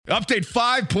Update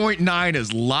 5.9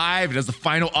 is live. It is the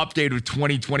final update of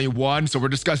 2021. So we're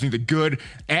discussing the good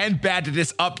and bad that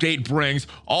this update brings.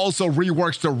 Also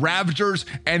reworks the Ravagers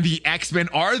and the X-Men.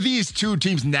 Are these two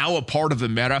teams now a part of the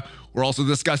meta? We're also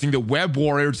discussing the Web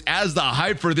Warriors as the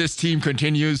hype for this team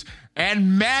continues.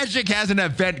 And Magic has an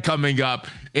event coming up.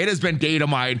 It has been data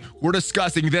mined. We're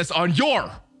discussing this on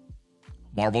your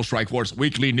Marvel Strike Force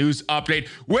weekly news update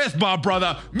with my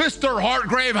brother, Mr.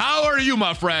 Hartgrave. How are you,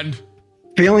 my friend?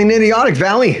 Feeling idiotic,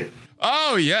 Valley.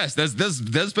 Oh yes, there's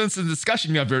been some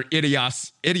discussion of your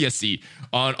idiocy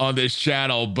on this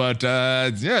channel, but yeah,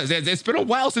 it's been a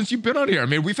while since you've been on here. I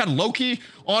mean, we've had Loki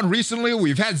on recently,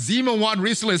 we've had Zemo on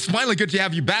recently. It's finally good to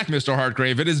have you back, Mr.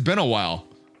 Hartgrave. It has been a while.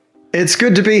 It's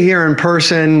good to be here in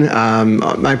person.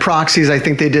 My proxies, I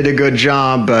think they did a good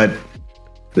job, but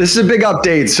this is a big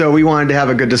update, so we wanted to have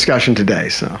a good discussion today.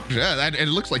 So yeah, it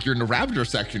looks like you're in the Ravager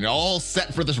section, all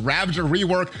set for this Ravager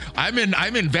rework. I'm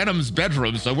in Venom's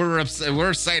bedroom, so we're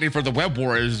excited for the Web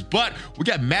Warriors, but we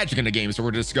got Magic in the game, so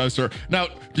we're gonna discuss her now.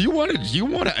 Do you want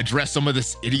to address some of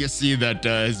this idiocy that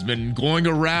has been going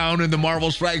around in the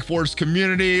Marvel Strike Force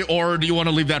community, or do you want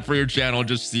to leave that for your channel?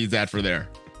 Just see that for there.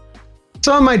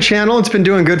 So on my channel, it's been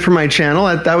doing good for my channel.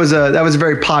 That was a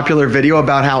very popular video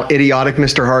about how idiotic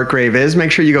Mr. Hartgrave is. Make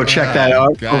sure you go check that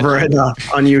out over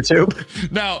on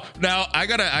YouTube. Now I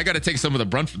gotta take some of the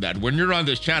brunt from that. When you're on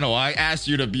this channel, I asked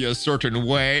you to be a certain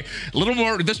way, a little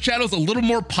more. This channel's a little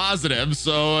more positive,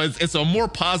 so it's a more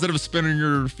positive spin on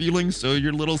your feelings. So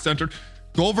you're a little centered.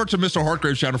 Go over to Mr.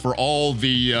 Hartgrave's channel for all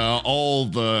the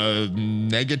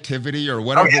negativity or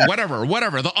whatever,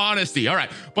 whatever, the honesty. All right,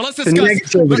 but let's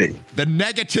discuss the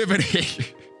negativity.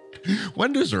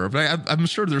 When deserved. I'm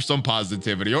sure there's some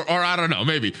positivity, or I don't know,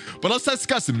 maybe. But let's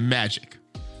discuss Magic.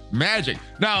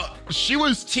 Now, she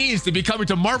was teased to be coming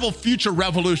to Marvel Future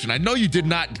Revolution. I know you did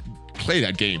not play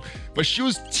that game, but she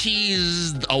was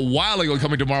teased a while ago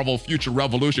coming to Marvel Future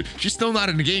Revolution. She's still not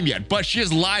in the game yet, but she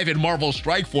is live in Marvel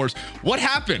Strike Force. What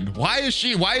happened? Why is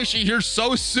she here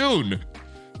so soon?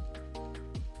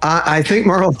 I think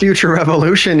Marvel Future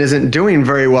Revolution isn't doing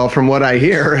very well from what I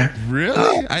hear.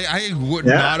 Really? I would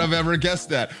not have ever guessed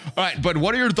that. All right, but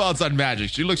what are your thoughts on Magic?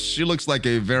 She looks like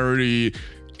a very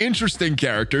interesting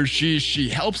character. She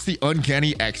helps the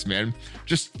Uncanny X-Men.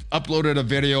 Just uploaded a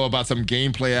video about some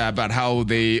gameplay about how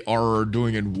they are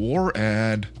doing in war,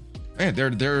 and man,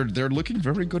 they're looking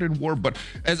very good in war. But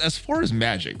as far as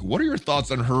Magic, what are your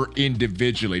thoughts on her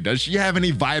individually? Does she have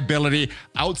any viability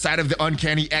outside of the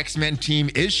Uncanny X-Men team?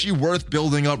 Is she worth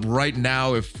building up right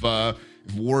now if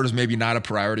war is maybe not a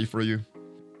priority for you?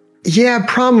 Yeah,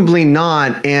 probably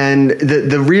not. And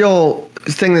the real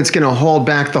thing that's going to hold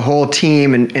back the whole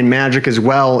team and Magic as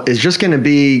well is just going to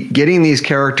be getting these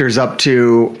characters up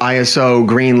to ISO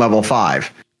green level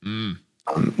 5,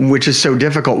 which is so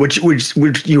difficult, which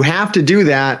you have to do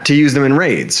that to use them in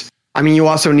raids. I mean, you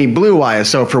also need blue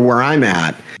ISO for where I'm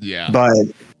at. Yeah. But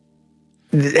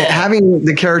having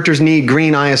the characters need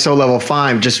green ISO level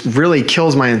 5 just really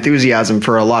kills my enthusiasm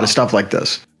for a lot of stuff like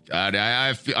this.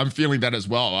 I'm feeling that as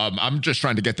well. I'm just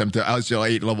trying to get them to ISO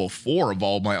 8 level 4 of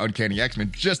all my Uncanny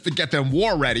X-Men just to get them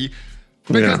war ready,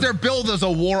 because they're built as a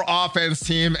war offense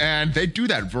team, and they do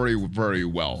that very, very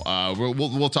well.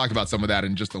 We'll talk about some of that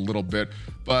in just a little bit.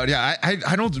 But yeah,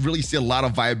 I don't really see a lot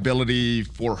of viability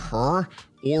for her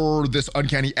or this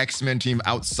Uncanny X-Men team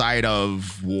outside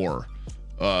of war.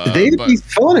 They would be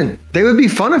fun. They would be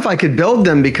fun if I could build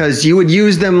them, because you would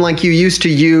use them like you used to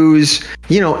use,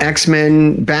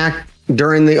 X-Men back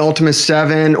during the Ultimate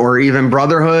 7 or even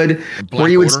Brotherhood, where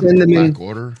you would send them in. Black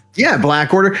Order. Yeah,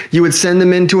 Black Order. You would send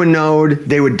them into a node.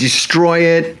 They would destroy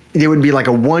it. It would be like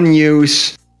a one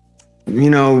use.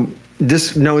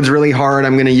 This node's really hard.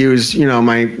 I'm going to use,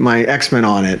 my X-Men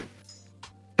on it.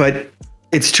 But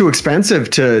it's too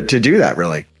expensive to do that,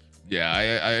 really. Yeah,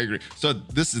 I agree. So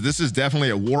this is definitely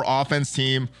a war offense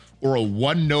team or a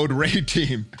one node raid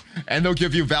team, and they'll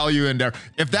give you value in there.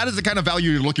 If that is the kind of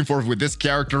value you're looking for with this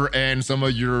character and some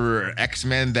of your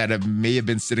X-Men that may have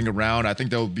been sitting around, I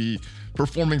think they'll be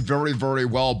performing very, very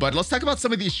well. But let's talk about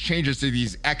some of these changes to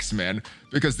these X-Men,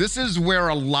 because this is where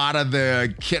a lot of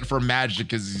the kit for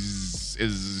Magic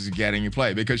is getting in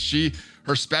play, because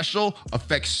her special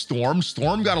affects Storm.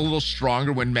 Storm got a little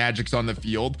stronger when Magic's on the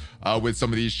field with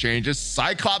some of these changes.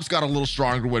 Cyclops got a little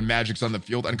stronger when Magic's on the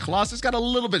field, and Colossus got a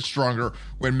little bit stronger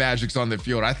when Magic's on the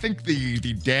field. I think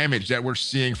the damage that we're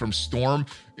seeing from Storm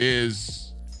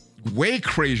is way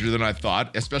crazier than I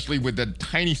thought, especially with the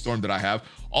tiny Storm that I have.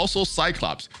 Also,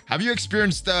 Cyclops. Have you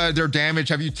experienced their damage?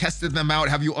 Have you tested them out?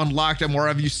 Have you unlocked them? Or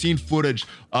have you seen footage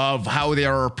of how they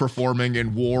are performing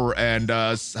in war and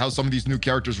how some of these new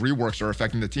characters reworks are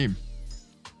affecting the team?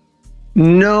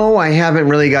 No, I haven't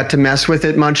really got to mess with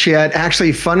it much yet.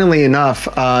 Actually, funnily enough,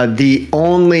 the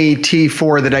only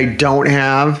T4 that I don't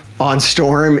have on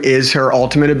Storm is her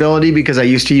ultimate ability, because I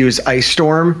used to use Ice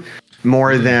Storm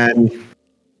more than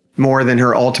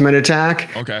her ultimate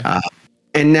attack. Okay.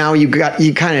 And now you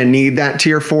kind of need that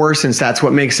tier 4, since that's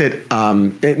what makes it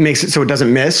so it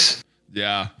doesn't miss.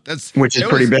 Yeah, which is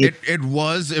pretty big. It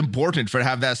was important to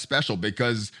have that special,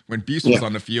 because when Beast was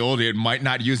on the field, it might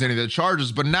not use any of the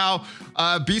charges. But now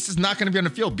Beast is not going to be on the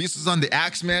field. Beast is on the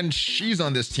Axeman. She's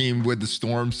on this team with the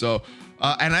Storm. So,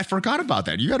 and I forgot about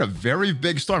that. You had a very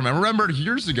big Storm. I remember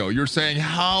years ago you were saying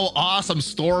how awesome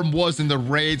Storm was in the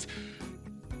raids.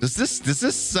 Does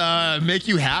this make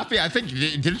you happy? I think,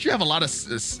 didn't you have a lot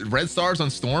of red stars on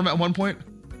Storm at one point?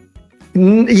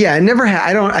 Yeah, I never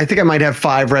had. I think I might have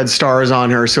 5 red stars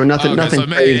on her, so nothing. So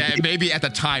maybe at the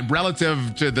time,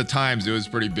 relative to the times, it was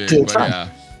pretty big. But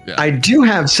yeah. I do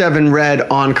have 7 red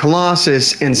on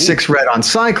Colossus and 6 red on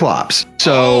Cyclops.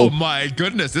 So, oh my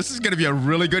goodness, this is going to be a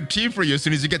really good team for you as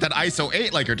soon as you get that ISO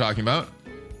 8, like you're talking about.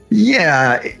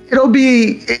 Yeah,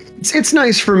 it's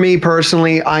nice for me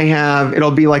personally. It'll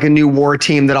be like a new war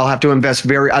team that I'll have to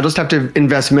I'll just have to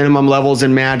invest minimum levels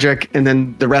in Magic, and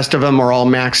then the rest of them are all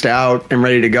maxed out and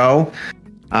ready to go.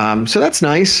 So that's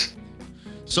nice.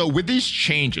 So with these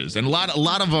changes, and a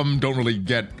lot of them don't really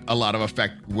get a lot of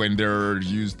effect when they're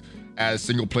used as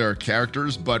single player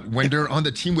characters, but when they're on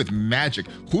the team with Magic,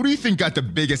 who do you think got the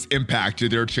biggest impact to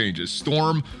their changes?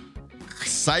 Storm,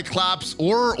 Cyclops,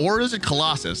 or is it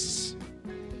Colossus?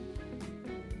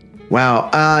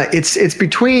 Wow, it's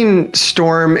between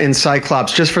Storm and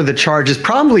Cyclops just for the charges.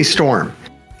 Probably Storm.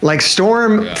 Like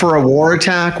Storm for a war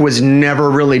attack was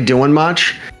never really doing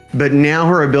much, but now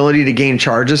her ability to gain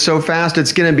charges so fast,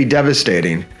 it's going to be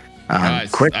devastating.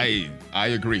 Quick. I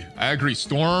agree.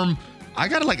 Storm,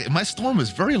 my Storm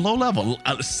is very low level,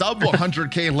 sub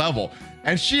 100k level.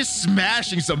 And she's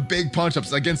smashing some big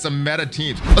punch-ups against some meta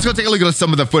teams. Let's go take a look at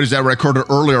some of the footage that I recorded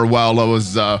earlier while I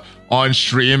was on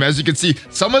stream. As you can see,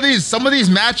 some of these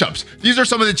matchups, these are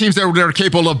some of the teams that are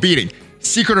capable of beating.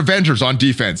 Secret Avengers on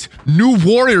defense, New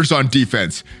Warriors on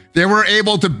defense. They were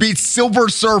able to beat Silver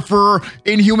Surfer,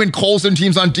 Inhuman Coulson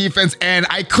teams on defense, and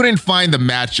I couldn't find the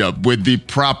matchup with the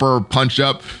proper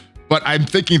punch-up, but I'm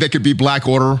thinking they could be Black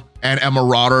Order and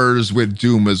Marauders with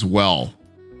Doom as well.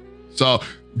 So,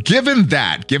 given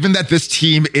that this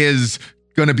team is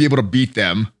going to be able to beat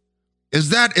them, is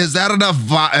that enough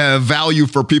value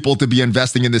for people to be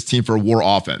investing in this team for war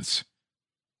offense?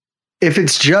 If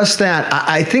it's just that,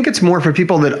 I think it's more for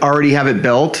people that already have it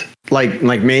built, like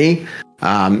me.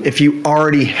 If you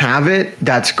already have it,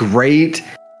 that's great.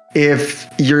 If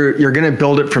you're going to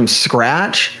build it from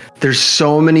scratch, there's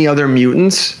so many other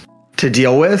mutants to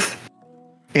deal with.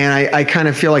 And I kind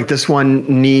of feel like this one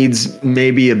needs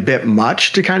maybe a bit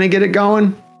much to kind of get it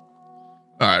going.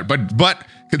 All right, but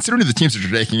considering the teams that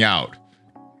you're taking out,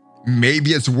 maybe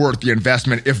it's worth the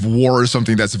investment if war is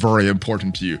something that's very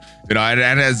important to you. You know,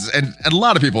 and a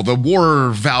lot of people, the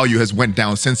war value has went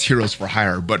down since Heroes for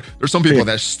Hire, but there's some people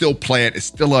that still play it. It's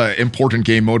still an important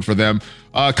game mode for them.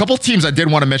 A couple teams I did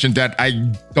want to mention that I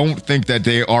don't think that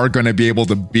they are going to be able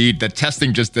to beat. The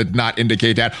testing just did not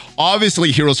indicate that.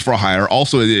 Obviously, Heroes for Hire,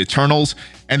 also the Eternals,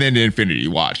 and then the Infinity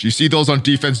Watch. You see those on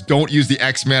defense, don't use the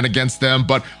X-Men against them,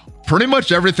 but pretty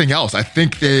much everything else, I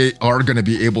think they are going to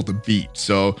be able to beat.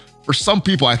 So for some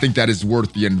people, I think that is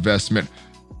worth the investment.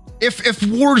 If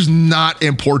war's not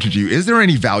important to you, is there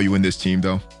any value in this team,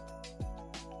 though?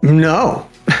 No.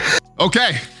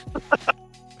 Okay.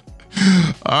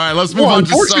 All right, let's move on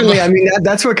to unfortunately, I mean,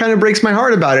 that's what kind of breaks my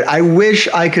heart about it. I wish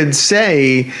I could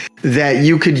say that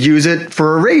you could use it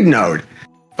for a raid node,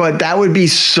 but that would be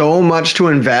so much to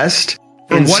invest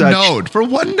for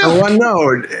one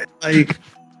node. Like,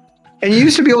 and you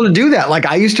used to be able to do that. Like,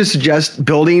 I used to suggest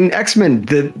building X-Men,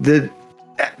 the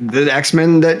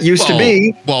X-Men that used to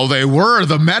be. Well, they were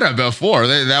the meta before.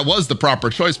 That was the proper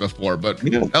choice before, but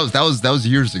that was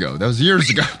years ago.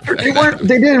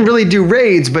 They didn't really do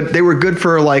raids, but they were good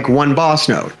for like one boss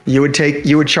node. You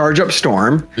would charge up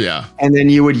Storm. Yeah. And then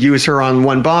you would use her on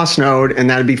one boss node, and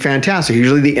that'd be fantastic.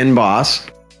 Usually the end boss.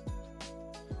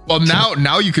 Well,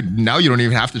 now you don't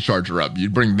even have to charge her up. You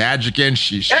bring Magic in,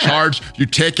 she's charged. You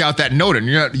take out that node, and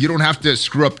you don't have to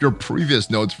screw up your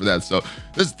previous nodes for that. So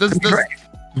this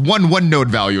one node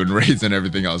value in raids and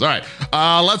everything else. All right,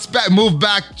 let's move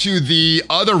back to the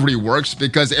other reworks,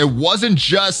 because it wasn't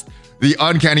just the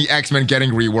Uncanny X-Men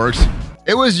getting reworks.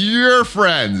 It was your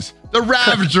friends, the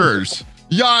Ravagers,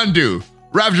 Yondu,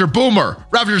 Ravager Boomer,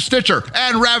 Ravager Stitcher,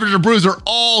 and Ravager Bruiser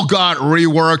all got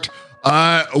reworked.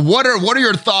 What are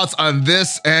your thoughts on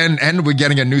this? And we're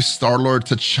getting a new Star-Lord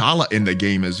T'Challa in the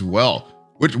game as well.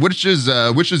 Which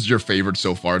is your favorite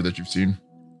so far that you've seen?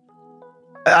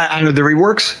 Out of the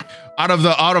reworks? Out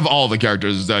of all the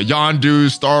characters,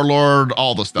 Yondu, Star-Lord,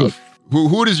 all the stuff.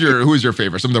 Who is your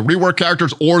favorite? Some of the rework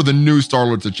characters or the new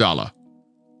Star-Lord T'Challa?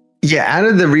 Yeah, out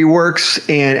of the reworks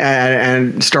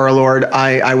and Star-Lord,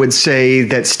 I would say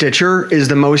that Stitcher is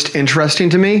the most interesting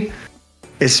to me,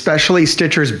 especially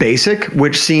Stitcher's basic,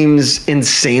 which seems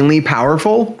insanely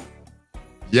powerful.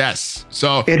 Yes.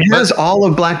 So it has all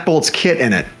of Black Bolt's kit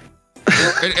in it.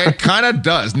 It kind of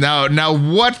does. Now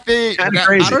what they... I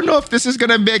don't know if this is going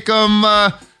to make them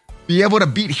be able to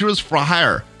beat Heroes for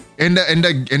Hire. In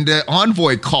the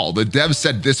Envoy call, the devs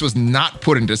said this was not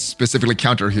put in to specifically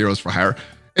counter Heroes for Hire.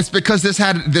 It's because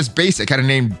this basic had a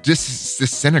name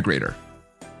Disintegrator.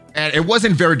 And it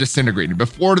wasn't very disintegrating.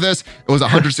 Before this, it was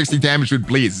 160 damage with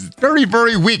bleeds. Very,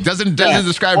 very weak. Doesn't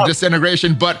describe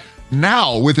disintegration, but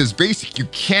now with his basic, you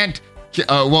can't...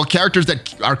 characters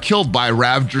that are killed by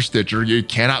Ravager Stitcher, you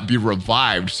cannot be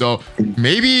revived. So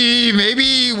maybe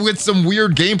with some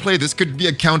weird gameplay, this could be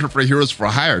a counter for Heroes for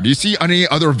Hire. Do you see any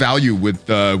other value with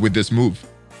this move?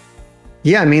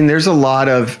 Yeah, I mean, there's a lot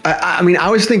of... I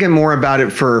was thinking more about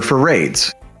it for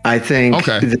raids. I think...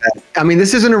 Okay.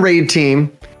 This isn't a raid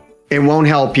team. It won't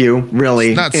help you,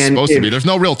 really. It's not supposed to be. There's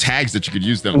no real tags that you could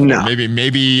use them for. No.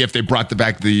 Maybe if they brought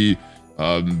back the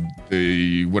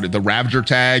Ravager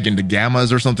tag into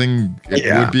Gammas or something,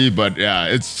 it would be. But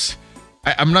yeah,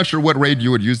 I'm not sure what raid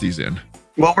you would use these in.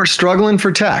 Well, we're struggling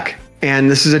for tech, and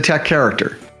this is a tech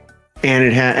character,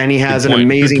 and he has an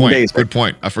amazing base. Good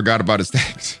point. I forgot about his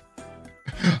tags.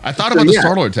 I thought about the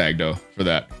Star-Lord tag though for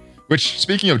that. Which,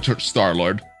 speaking of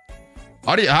Star-Lord,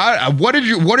 what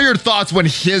are your thoughts when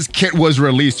his kit was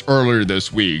released earlier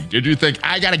this week? Did you think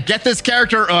I gotta get this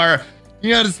character, or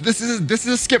this is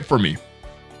a skip for me?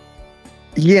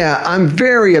 Yeah, I'm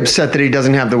very upset that he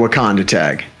doesn't have the Wakanda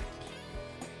tag.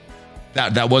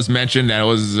 That was mentioned. That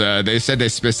was they said they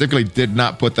specifically did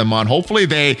not put them on. Hopefully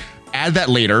they add that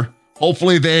later.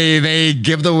 Hopefully they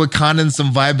give the Wakandans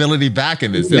some viability back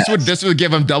in this. Yes. This would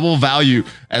give them double value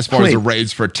as far as the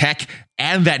raids for tech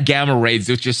and that Gamma raids,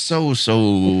 which is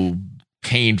so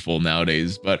painful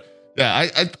nowadays. But yeah,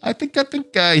 I think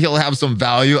he'll have some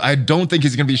value. I don't think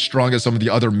he's going to be strong as some of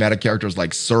the other meta characters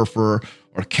like Surfer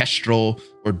or Kestrel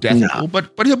or Deathpool,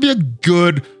 but he'll be a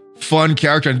good, fun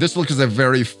character. And this looks as a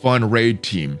very fun raid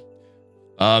team.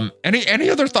 Any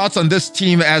other thoughts on this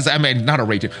team not a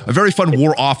raid team, a very fun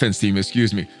war offense team,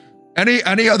 excuse me.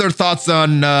 Any other thoughts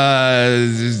on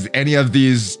any of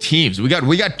these teams? We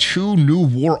got two new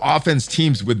war offense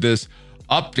teams with this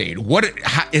update.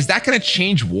 Is that going to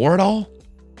change war at all?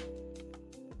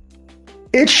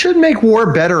 It should make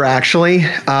war better, actually.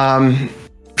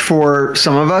 For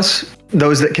some of us,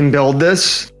 those that can build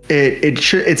this,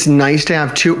 it's nice to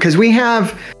have two, because we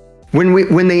have,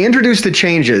 when they introduced the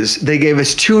changes, they gave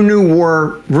us two new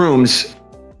war rooms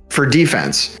for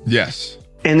defense. Yes.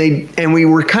 And we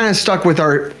were kind of stuck with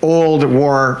our old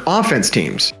war offense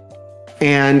teams.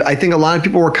 And I think a lot of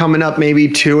people were coming up maybe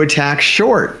 2 attacks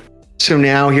short. So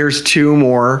now here's 2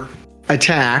 more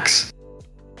attacks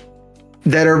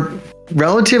that are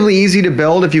relatively easy to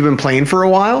build if you've been playing for a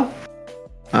while.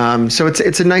 So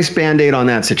it's a nice band-aid on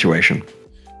that situation.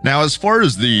 Now, as far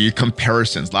as the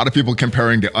comparisons, a lot of people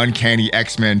comparing the Uncanny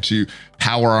X-Men to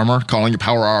Power Armor, calling it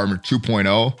Power Armor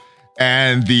 2.0,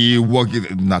 and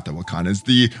not the Wakandans,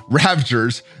 the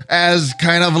Ravagers as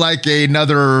kind of like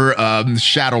another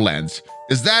Shadowlands.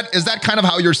 Is that kind of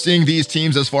how you're seeing these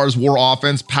teams as far as war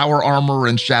offense, Power Armor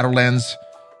and Shadowlands?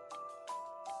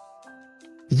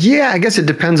 Yeah, I guess it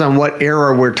depends on what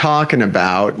era we're talking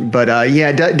about. But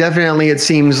definitely it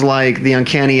seems like the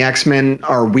Uncanny X-Men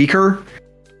are weaker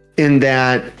in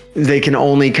that they can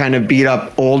only kind of beat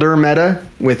up older meta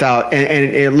without, and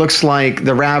it looks like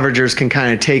the Ravagers can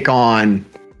kind of take on,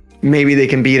 maybe they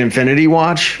can beat Infinity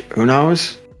Watch. Who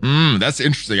knows? That's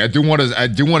interesting. I do want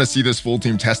to see this full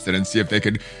team tested and see if they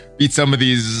could beat some of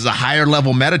these higher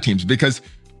level meta teams, because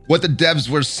what the devs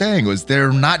were saying was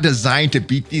they're not designed to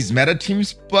beat these meta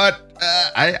teams, but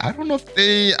I don't know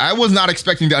if I was not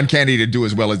expecting the Uncanny to do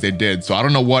as well as they did. So I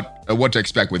don't know what to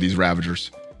expect with these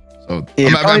Ravagers. So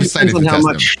I'm excited to test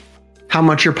them. How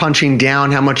much you're punching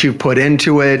down, how much you put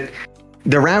into it.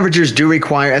 The Ravagers do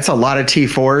require, it's a lot of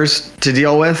T4s to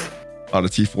deal with. A lot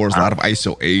of T4s, a lot of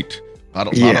ISO 8,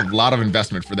 a lot of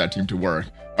investment for that team to work.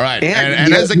 All right. And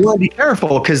you want to be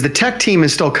careful because the tech team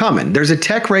is still coming. There's a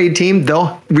tech raid team.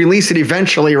 They'll release it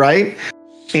eventually, right?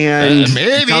 And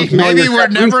maybe we're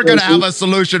never going to have a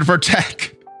solution for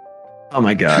tech. Oh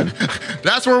my God.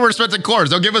 That's where we're spending cores.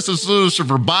 They'll give us a solution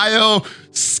for bio,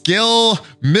 skill,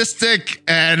 mystic,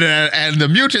 and the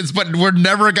mutants, but we're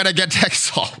never gonna get tech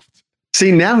solved.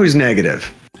 See, now who's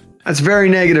negative? That's very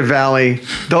negative, Valley.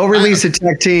 They'll release a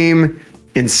tech team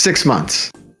in 6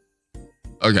 months.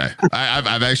 Okay,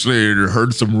 I've actually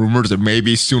heard some rumors that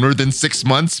maybe sooner than 6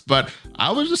 months, but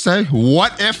I was just saying,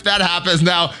 what if that happens?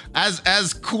 Now,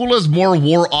 as cool as more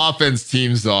war offense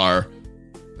teams are,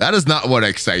 that is not what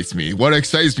excites me. What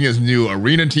excites me is new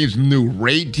arena teams, new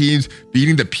raid teams.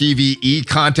 Beating the PvE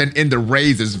content in the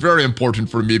raids is very important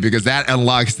for me because that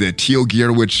unlocks the teal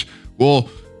gear, which will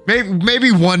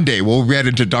maybe one day we'll get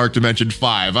into Dark Dimension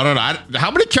 5. I don't know.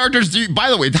 How many characters do you, by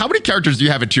the way, how many characters do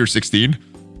you have at tier 16?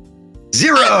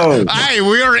 0.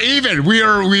 We are even. We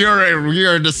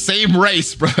are the same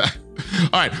race, bro.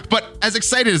 All right, but as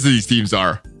excited as these teams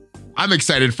are, I'm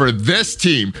excited for this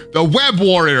team, the Web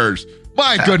Warriors.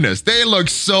 My goodness, they look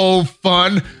so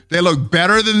fun. They look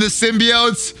better than the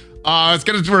symbiotes. It's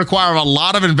going to require a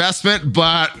lot of investment,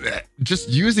 but just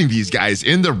using these guys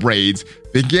in the raids,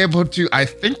 being able to, I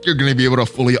think you're going to be able to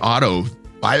fully auto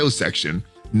bio section,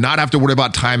 not have to worry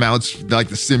about timeouts like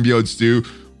the symbiotes do.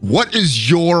 What is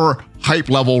your hype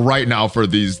level right now for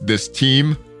this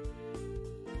team?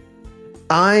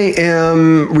 I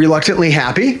am reluctantly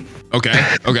happy. Okay.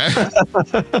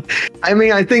 I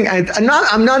mean, I think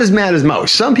I'm not as mad as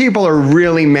most. Some people are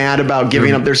really mad about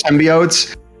giving up their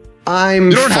symbiotes.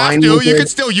 You don't have to. You can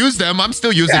still use them. I'm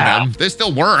still using them. They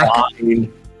still work.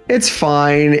 Fine. It's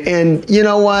fine. And you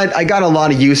know what? I got a lot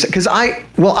of use because I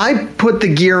put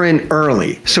the gear in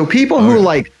early. So people who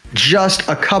like just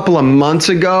a couple of months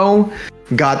ago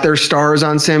got their stars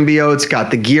on symbiotes,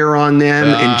 got the gear on them,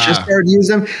 and just started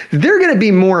using them, they're going to be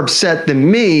more upset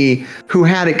than me, who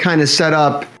had it kind of set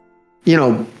up,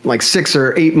 like 6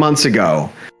 or 8 months ago.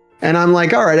 And I'm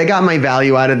like, all right, I got my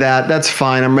value out of that. That's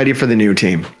fine. I'm ready for the new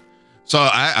team. So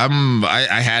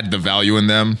I had the value in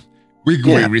them. We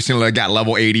recently got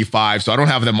level 85, so I don't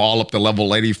have them all up to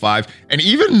level 85. And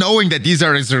even knowing that these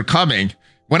are coming,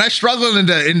 when I struggle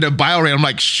into BioRay, I'm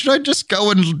like, should I just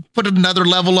go and put another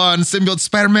level on Symbiote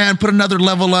Spider-Man, put another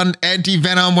level on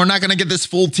Anti-Venom? We're not going to get this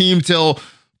full team till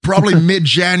probably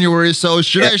mid-January. So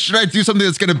should I do something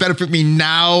that's going to benefit me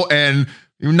now and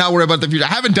not worry about the future? I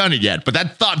haven't done it yet, but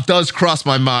that thought does cross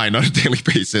my mind on a daily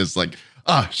basis. Like,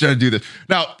 should I do this?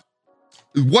 Now,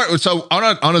 so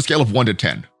on a scale of 1 to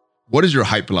 10, what is your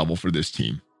hype level for this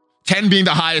team? 10 being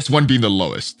the highest, 1 being the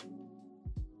lowest.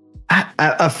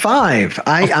 A 5.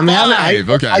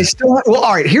 Okay. I still. Well,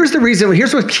 all right. Here's the reason.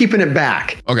 Here's what's keeping it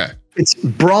back. Okay. It's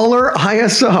Brawler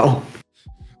ISO.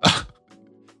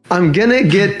 I'm gonna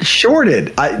get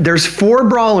shorted. There's 4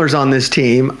 brawlers on this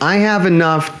team. I have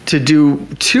enough to do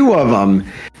 2 of them.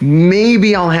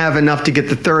 Maybe I'll have enough to get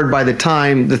the third by the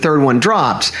time the third one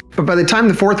drops. But by the time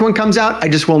the 4th one comes out, I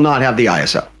just will not have the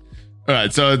ISO. All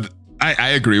right. So I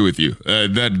agree with you.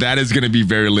 That is going to be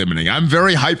very limiting. I'm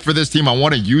very hyped for this team. I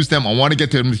want to use them. I want to get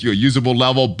them to a usable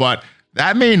level, but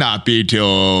that may not be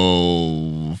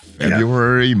till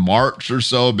February, March or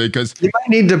so, because you might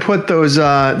need to put those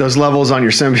levels on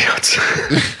your symbiotes.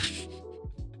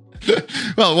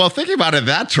 well, thinking about it in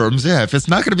that terms, if it's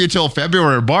not going to be until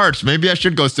February or March, maybe I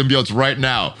should go symbiotes right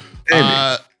now.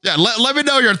 Let me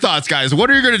know your thoughts, guys. What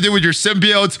are you going to do with your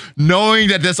symbiotes, knowing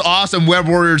that this awesome Web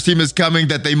Warriors team is coming,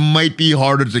 that they might be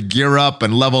harder to gear up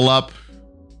and level up?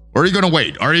 Or are you going to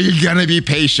wait? Are you going to be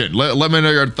patient? Let me know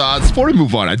your thoughts. Before we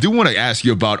move on, I do want to ask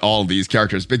you about all these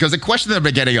characters, because the question that I've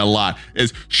been getting a lot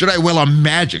is, should I will on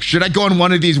Magic? Should I go on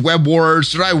one of these Web Warriors?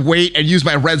 Should I wait and use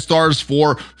my red stars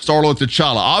for Star-Lord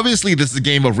T'Challa? Obviously, this is a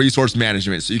game of resource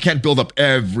management, so you can't build up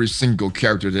every single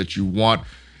character that you want.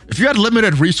 If you had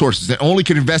limited resources and only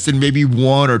could invest in maybe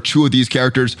 1 or 2 of these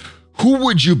characters, who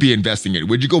would you be investing in?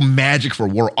 Would you go Magic for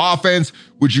war offense?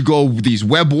 Would you go these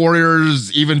Web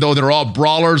Warriors, even though they're all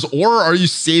brawlers? Or are you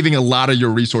saving a lot of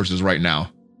your resources right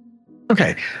now?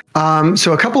 Okay.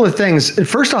 So a couple of things.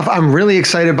 First off, I'm really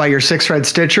excited by your 6-red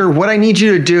Stitcher. What I need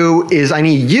you to do is I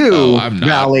need you,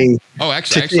 Valley, to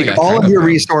take all of your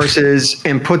resources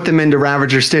and put them into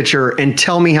Ravager Stitcher and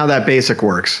tell me how that basic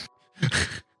works.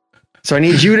 So I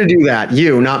need you to do that.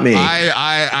 You, not me.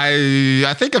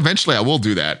 I think eventually I will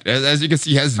do that. As you can see,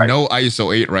 he has no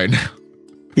ISO 8 right now.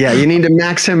 Yeah, you need to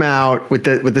max him out with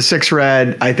the 6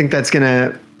 red. I think that's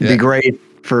gonna be great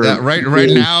for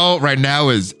right now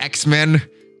is X-Men.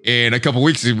 In a couple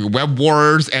weeks, Web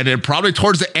Warriors, and then probably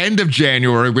towards the end of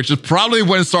January, which is probably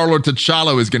when Star-Lord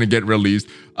T'Challa is going to get released.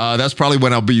 That's probably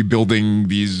when I'll be building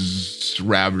these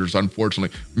Ravagers,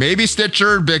 unfortunately. Maybe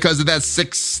Stitcher, because of that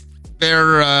 6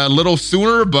 there a little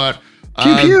sooner, but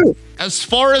Pew pew. As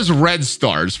far as red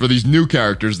stars for these new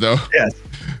characters, though, Yes.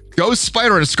 Ghost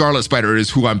Spider and Scarlet Spider is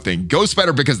who I'm thinking. Ghost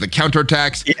Spider because of the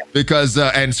counterattacks, because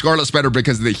and Scarlet Spider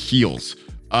because of the heals.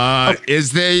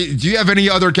 Do you have any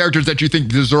other characters that you think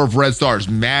deserve red stars?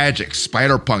 Magic,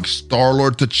 Spider-Punk,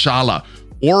 Star-Lord, T'Challa,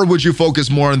 or would you focus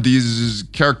more on these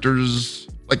characters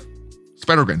like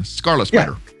Spider-Gwen, Scarlet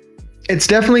Spider? Yeah. It's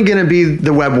definitely going to be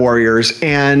the Web Warriors,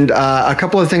 and a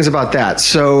couple of things about that.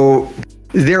 So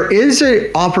there is an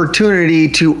opportunity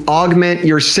to augment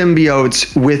your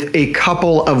symbiotes with a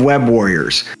couple of Web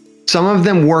Warriors. Some of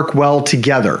them work well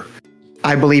together.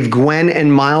 I believe Gwen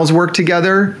and Miles work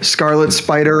together. Scarlet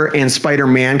Spider and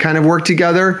Spider-Man kind of work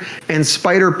together, and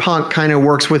Spider-Punk kind of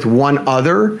works with one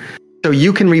other. So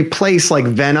you can replace like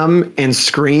Venom and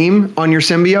Scream on your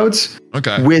symbiotes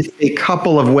with a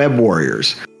couple of Web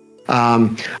Warriors.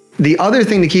 The other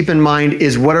thing to keep in mind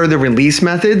is what are the release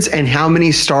methods and how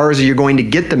many stars are you going to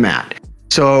get them at?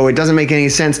 So it doesn't make any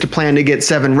sense to plan to get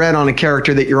 7 red on a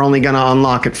character that you're only going to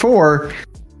unlock at 4.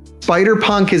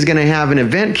 Spider-Punk is going to have an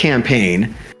event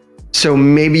campaign, so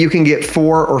maybe you can get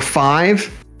 4 or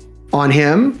 5 on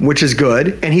him, which is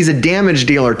good. And he's a damage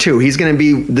dealer too. He's going to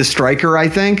be the striker, I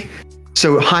think.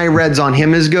 So high reds on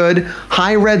him is good.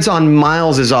 High reds on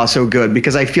Miles is also good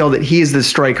because I feel that he is the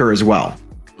striker as well.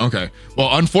 Okay.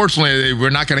 Well, unfortunately, we're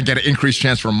not going to get an increased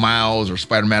chance from Miles or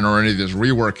Spider-Man or any of these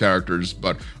rework characters,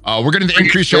 but we're getting the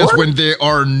increased chance when they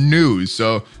are new.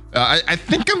 So I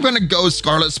think I'm going to go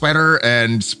Scarlet Spider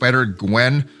and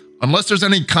Spider-Gwen, unless there's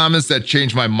any comments that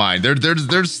change my mind. I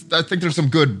think there's some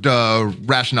good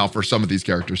rationale for some of these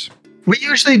characters. We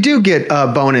usually do get a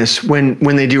bonus when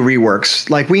they do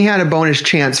reworks. Like we had a bonus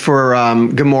chance for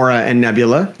Gamora and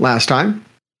Nebula last time.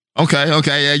 Okay.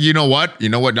 Yeah, you know what?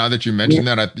 Now that you mentioned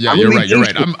that, you're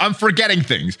right. I'm forgetting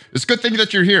things. It's a good thing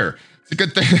that you're here. It's a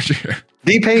good thing that you're here.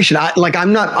 Be patient.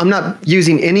 I'm not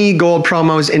using any gold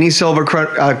promos, any silver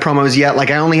promos yet.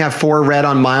 Like I only have 4 red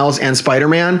on Miles and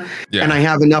Spider-Man, and I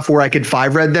have enough where I could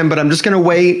 5 red them. But I'm just going to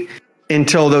wait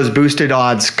until those boosted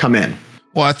odds come in.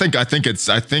 Well, I think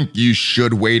you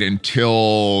should wait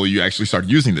until you actually start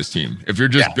using this team. If you're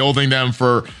just building them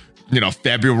for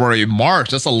February,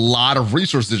 March, that's a lot of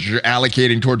resources you're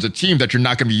allocating towards a team that you're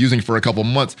not going to be using for a couple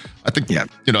months. I think,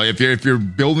 if you're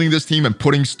building this team and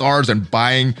putting stars and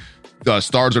buying the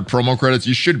stars with promo credits,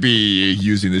 you should be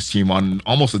using this team on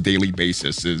almost a daily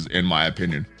basis, is in my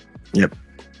opinion. Yep.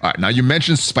 All right, now you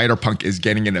mentioned Spider-Punk is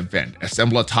getting an event.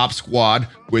 Assemble a top squad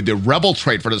with the Rebel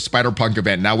trait for the Spider-Punk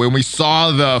event. Now, when we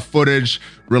saw the footage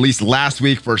released last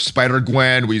week for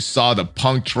Spider-Gwen, we saw the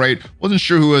Punk trait. Wasn't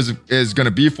sure who is going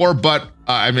to be for, but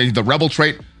the Rebel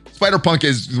trait, Spider-Punk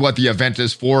is what the event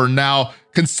is for. Now,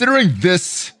 considering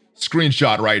this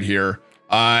screenshot right here,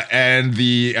 and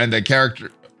the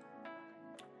character.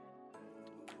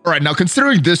 All right, now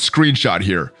considering this screenshot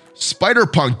here,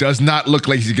 Spider-Punk does not look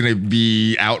like he's going to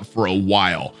be out for a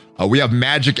while. We have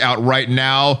Magic out right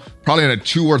now. Probably in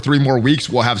 2 or 3 more weeks,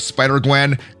 we'll have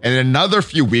Spider-Gwen. And in another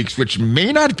few weeks, which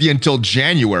may not be until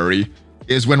January,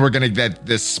 is when we're going to get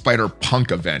this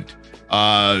Spider-Punk event.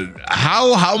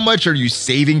 How much are you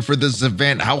saving for this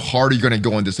event? How hard are you going to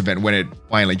go on this event when it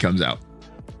finally comes out?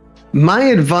 My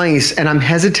advice, and I'm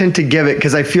hesitant to give it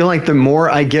because I feel like the more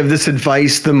I give this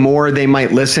advice, the more they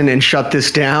might listen and shut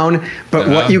this down. But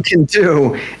what you can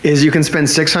do is you can spend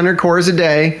 600 cores a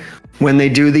day when they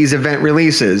do these event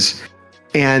releases,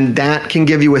 and that can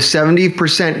give you a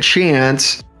 70%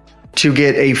 chance to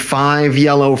get a 5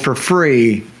 yellow for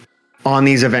free on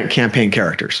these event campaign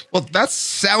characters. Well, that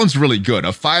sounds really good.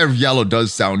 A 5 yellow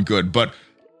does sound good, but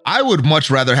I would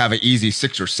much rather have an easy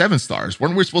 6 or 7 stars.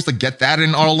 Weren't we supposed to get that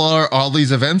in all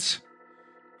these events?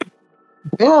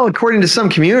 Well, according to some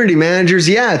community managers,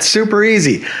 it's super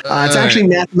easy. It's actually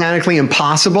mathematically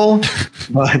impossible,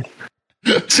 but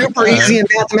super easy and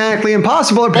mathematically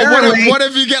impossible. Apparently, what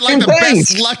if you get like the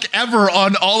best luck ever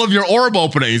on all of your orb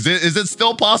openings? Is it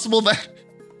still possible that?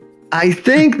 I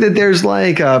think that there's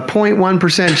like a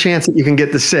 0.1% chance that you can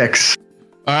get the 6.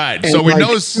 All right, so we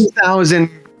know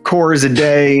 2,000 cores a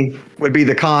day would be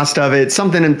the cost of it,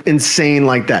 something insane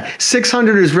like that.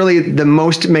 600 is really the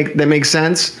most that makes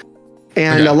sense,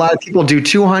 and a lot of people do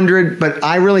 200, but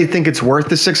I really think it's worth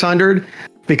the 600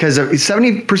 because a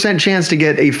 70% chance to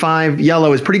get a 5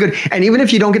 yellow is pretty good. And even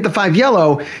if you don't get the 5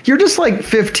 yellow, you're just like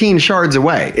 15 shards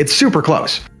away. It's super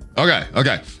close. Okay.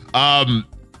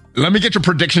 Let me get your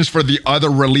predictions for the other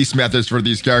release methods for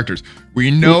these characters. We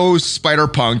know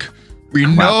Spider-Punk. We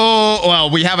know,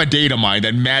 we have a data mine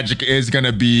that Magic is going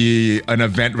to be an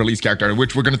event release character,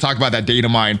 which we're going to talk about that data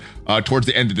mine towards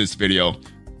the end of this video.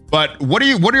 But what are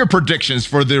your predictions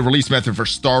for the release method for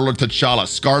Star-Lord, T'Challa,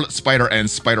 Scarlet Spider, and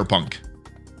Spider-Punk?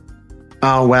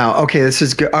 Oh, wow. Okay, this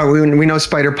is good. Oh, we know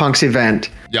Spider-Punk's event.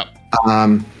 Yep.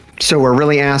 So we're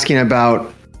really asking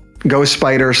about Ghost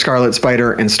Spider, Scarlet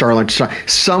Spider, and Star-Lord.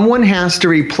 Someone has to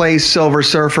replace Silver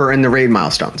Surfer in the raid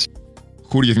milestones.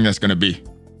 Who do you think that's going to be?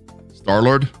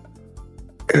 Star-Lord?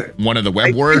 One of the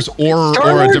Web Warriors? Or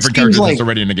a different character that's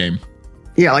already in the game?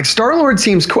 Yeah, like Star-Lord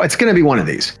seems cool. It's going to be one of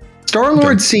these.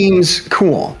 Star-Lord seems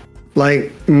cool.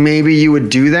 Like, maybe you would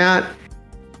do that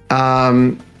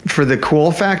for the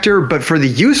cool factor, but for the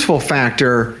useful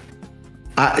factor,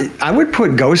 I would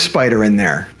put Ghost Spider in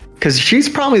there because she's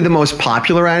probably the most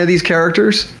popular out of these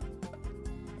characters.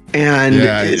 And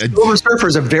Silver Surfer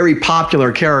is a very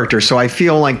popular character, so I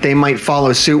feel like they might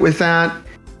follow suit with that.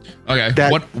 Okay.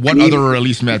 What other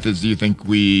release methods do you think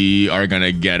we are going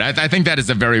to get? I think that is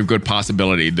a very good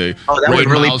possibility. The raid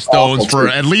milestones for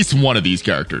at least one of these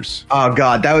characters. Oh,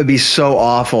 God, that would be so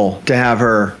awful to have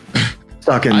her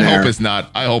stuck in there. I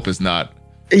hope it's not.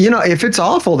 You know, if it's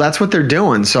awful, that's what they're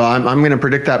doing. So I'm going to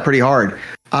predict that pretty hard.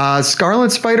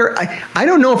 Scarlet Spider, I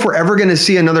don't know if we're ever going to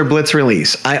see another Blitz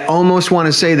release. I almost want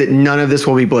to say that none of this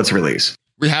will be Blitz release.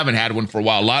 We haven't had one for a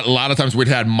while. A lot of times we'd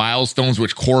had milestones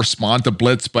which correspond to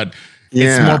Blitz, but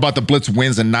it's more about the Blitz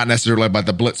wins and not necessarily about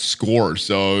the Blitz scores.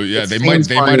 So yeah, they might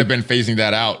have been phasing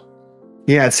that out.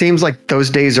 Yeah, it seems like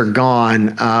those days are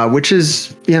gone, which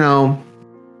is,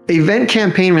 event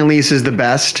campaign release is the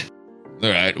best.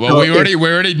 All right. Well, we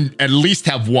already at least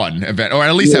have one event, or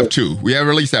at least have two. We at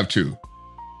least have two.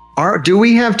 Do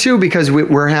we have two? Because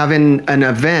we're having an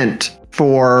event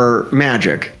for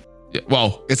Magic. Yeah,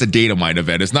 well, it's a data mine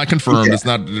event. It's not confirmed. Yeah. It's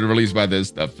not released by this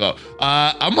stuff. So,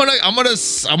 I'm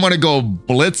gonna go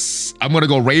Blitz. I'm gonna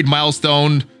go raid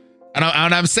milestone, and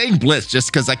I'm saying Blitz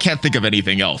just because I can't think of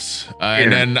anything else.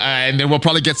 And then we'll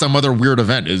probably get some other weird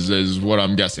event. Is what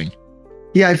I'm guessing.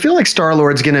 Yeah, I feel like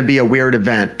Star-Lord's going to be a weird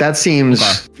event. That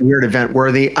seems weird event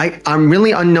worthy. I'm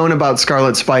really unknown about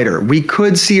Scarlet Spider. We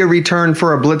could see a return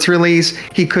for a Blitz release.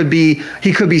 He could be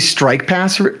Strike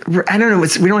Pass. I don't know.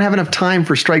 We don't have enough time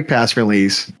for Strike Pass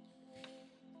release.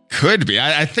 Could be.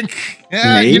 I think.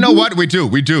 Yeah. Maybe? You know what? We do.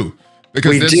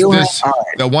 Because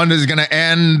the one is going to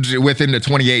end within the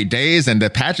 28 days, and the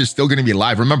patch is still going to be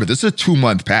live. Remember, this is a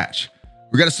 2-month patch.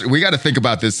 We got to think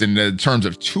about this in terms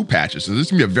of 2 patches. So this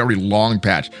is gonna be a very long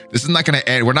patch. This is not going to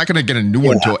end. We're not going to get a new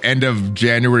one until end of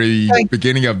January,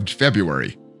 beginning of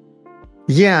February.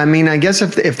 Yeah, I mean, I guess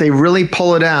if they really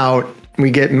pull it out, we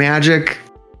get Magic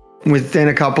within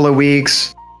a couple of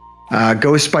weeks.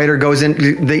 Ghost Spider goes in.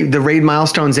 The raid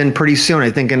milestone's in pretty soon.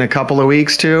 I think in a couple of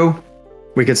weeks too.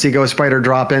 We could see Ghost Spider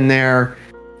drop in there,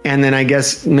 and then I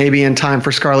guess maybe in time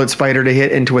for Scarlet Spider to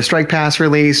hit into a Strike Pass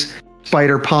release.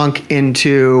 Spider-Punk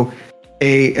into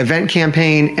a event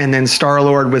campaign, and then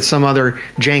Star-Lord with some other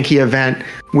janky event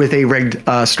with a rigged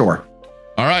store.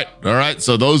 All right.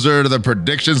 So those are the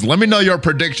predictions. Let me know your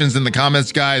predictions in the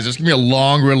comments, guys. There's gonna be a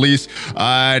long release.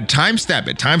 Timestamp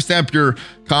it. Timestamp your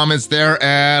comments there,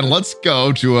 and let's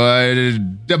go to a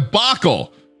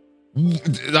debacle.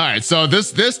 All right. So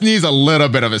this needs a little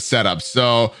bit of a setup.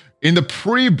 So in the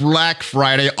pre-Black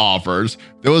Friday offers,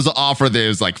 there was an offer that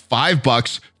was like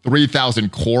 $5,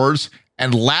 3,000 cores.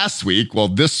 And last week, well,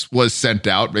 this was sent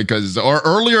out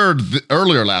earlier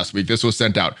last week, this was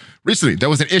sent out. Recently, there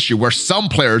was an issue where some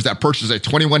players that purchased a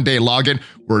 21-day login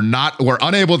were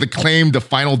unable to claim the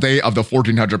final day of the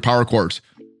 1,400 power cores.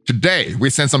 Today, we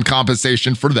sent some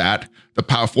compensation for that, the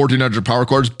 1,400 power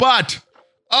cores, but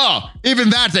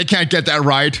even that, they can't get that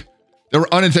right. They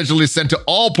were unintentionally sent to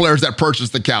all players that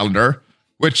purchased the calendar,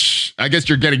 which I guess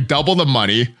you're getting double the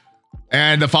money.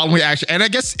 And the following action, and I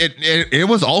guess it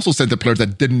was also sent to players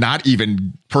that did not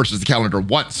even purchase the calendar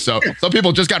once. So some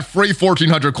people just got free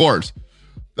 1,400 cores.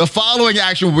 The following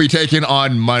action will be taken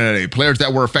on Monday. Players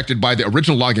that were affected by the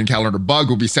original login calendar bug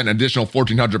will be sent an additional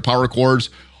 1,400 power cores.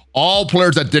 All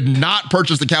players that did not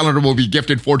purchase the calendar will be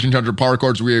gifted 1,400 power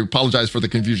cores. We apologize for the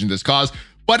confusion this caused.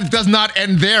 But it does not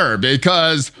end there,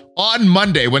 because on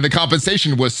Monday, when the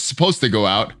compensation was supposed to go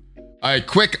out, a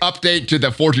quick update to the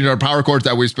 1,400 power cores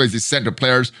that we supposed to send to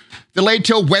players, delayed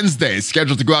till Wednesday,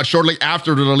 scheduled to go out shortly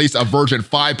after the release of version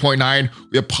 5.9.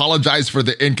 We apologize for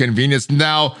the inconvenience.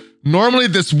 Now, normally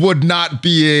this would not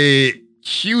be a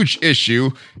huge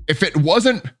issue if it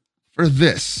wasn't for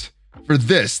this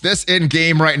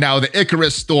in-game right now, the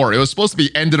Icarus store. It was supposed to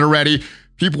be ended already.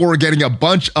 People were getting a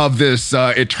bunch of this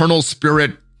Eternal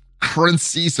Spirit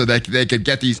currency so that they could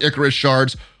get these Icarus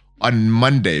shards on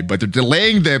Monday, but they're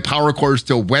delaying the power cores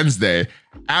till Wednesday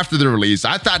after the release.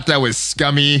 I thought that was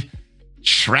scummy.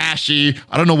 trashy.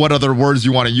 I don't know what other words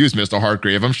you want to use, Mr.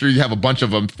 Hartgrave. I'm sure you have a bunch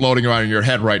of them floating around in your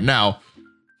head right now.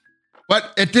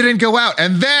 But it didn't go out.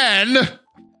 And then,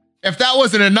 if that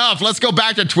wasn't enough, let's go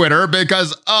back to Twitter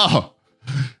because,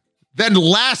 then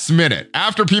last minute,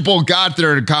 after people got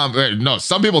their,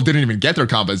 some people didn't even get their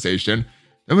compensation.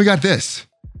 Then we got this.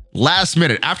 Last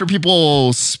minute, after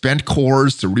people spent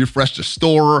cores to refresh the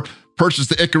store, purchase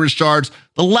the Icarus shards,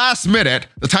 the last minute,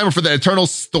 the timer for the Eternal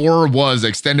store was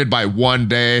extended by 1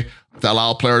 day to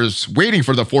allow players waiting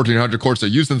for the 1400 cores to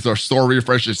use them to their store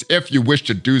refreshes if you wish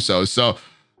to do so. So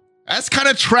that's kind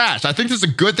of trash. I think this is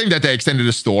a good thing that they extended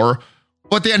the store.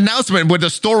 But the announcement when the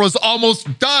store was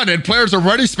almost done and players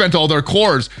already spent all their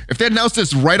cores, if they announced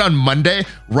this right on Monday,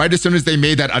 right as soon as they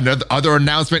made that other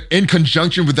announcement in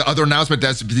conjunction with the other announcement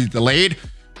that's been delayed,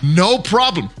 no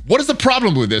problem. What is the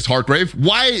problem with this, Hartgrave?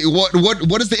 Why?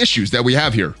 What is the issues that we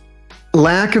have here?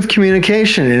 Lack of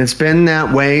communication, and it's been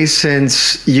that way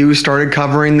since you started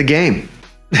covering the game.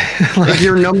 Like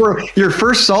your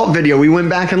first Salt video, we went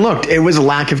back and looked. It was a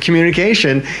lack of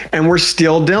communication, and we're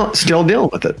still dealing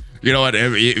with it. You know what?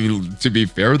 To be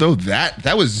fair, though,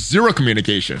 that was zero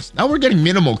communications. Now we're getting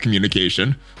minimal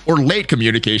communication or late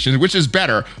communication, which is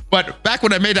better. But back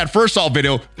when I made that first Salt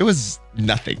video, there was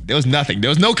nothing. There was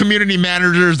no community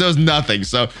managers. There was nothing.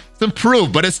 So it's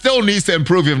improved, but it still needs to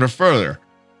improve even further.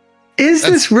 Is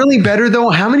this really better, though?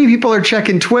 How many people are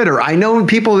checking Twitter? I know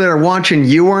people that are watching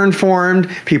you are informed.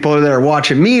 People that are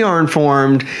watching me are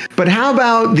informed. But how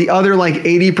about the other,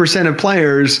 80% of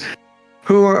players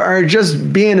who are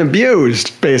just being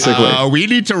abused, basically? We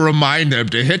need to remind them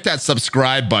to hit that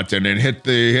subscribe button and hit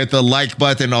the like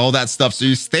button, all that stuff, so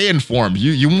you stay informed.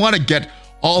 You want to get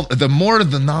the more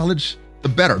of the knowledge, the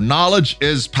better. Knowledge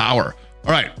is power.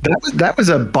 All right. That was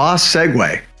a boss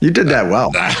segue. You did that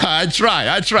well. I try.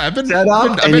 I've been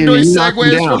doing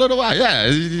segues for a little while. Yeah.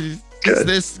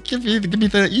 Give me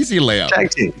the easy layup. Tag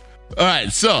team. All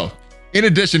right. So, in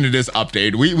addition to this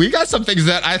update, we got some things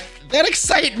that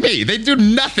excite me. They do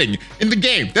nothing in the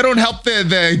game. They don't help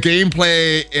the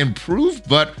gameplay improve,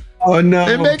 but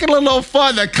they make it a little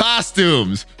fun. The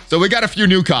costumes. So we got a few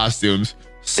new costumes.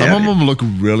 Some of them look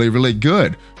really, really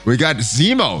good. We got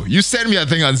Zemo. You sent me a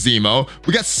thing on Zemo.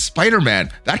 We got Spider-Man.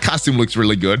 That costume looks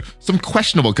really good. Some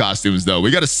questionable costumes, though.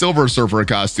 We got a Silver Surfer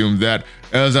costume that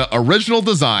is an original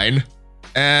design,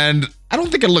 and I don't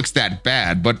think it looks that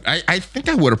bad, but I think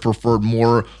I would have preferred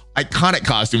more iconic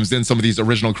costumes than some of these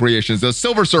original creations. The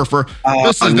Silver Surfer,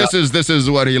 this is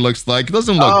what he looks like. It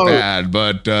doesn't look bad,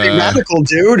 but radical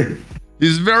dude.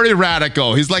 He's very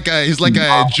radical. He's like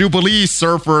a Jubilee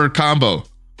Surfer combo.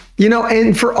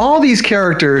 And for all these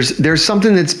characters, there's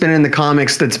something that's been in the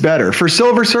comics that's better. For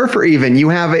Silver Surfer, even, you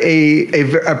have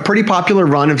a pretty popular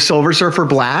run of Silver Surfer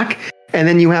Black, and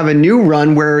then you have a new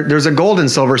run where there's a Golden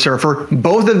Silver Surfer.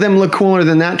 Both of them look cooler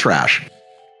than that trash.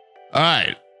 All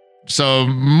right. So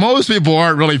most people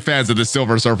aren't really fans of the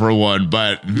Silver Surfer one,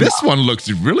 but this one looks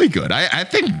really good. I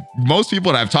think most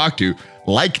people that I've talked to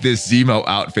like this Zemo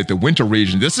outfit, the Winter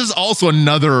Region. This is also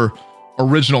another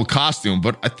original costume,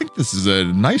 but I think this is a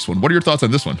nice one. What are your thoughts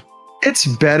on this one? It's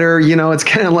better. It's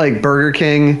kind of like Burger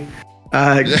King,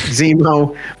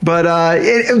 Zemo. But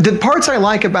the parts I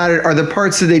like about it are the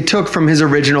parts that they took from his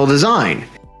original design.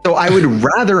 So I would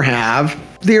rather have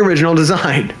the original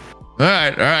design. All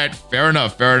right. Fair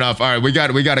enough. All right, we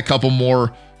got a couple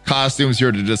more costumes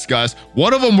here to discuss.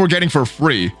 One of them we're getting for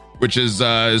free, which is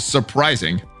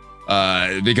surprising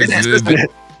because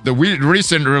the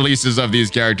recent releases of these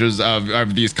characters,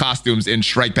 of these costumes in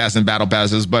Strike Pass and Battle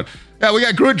Passes. But yeah, we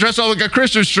got Groot dressed up like a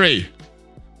Christmas tree.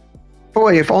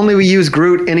 Boy, if only we use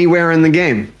Groot anywhere in the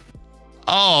game.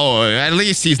 Oh, at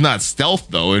least he's not stealth,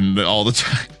 though, all the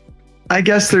time. I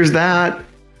guess there's that.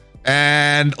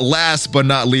 And last but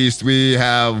not least, we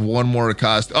have one more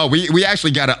costume. Oh, we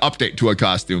actually got an update to a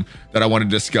costume that I want to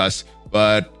discuss,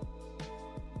 but...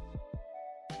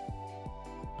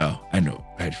 Oh, I know.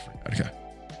 I forgot. Okay.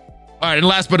 All right, and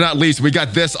last but not least, we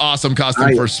got this awesome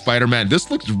costume for Spider-Man. This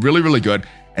looks really, really good.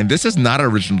 And this is not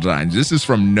original design. This is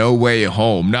from No Way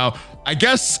Home. Now, I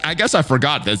guess I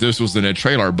forgot that this was in a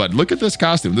trailer, but look at this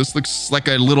costume. This looks like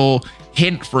a little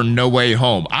hint for No Way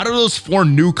Home. Out of those 4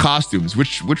 new costumes,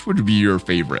 which would be your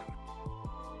favorite?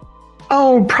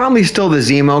 Oh, probably still the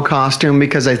Zemo costume,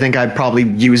 because I think I'd probably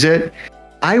use it.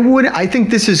 I think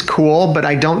this is cool, but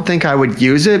I don't think I would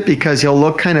use it because he'll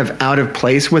look kind of out of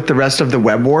place with the rest of the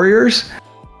Web Warriors.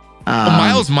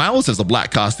 Miles has a black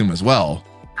costume as well.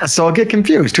 So I'll get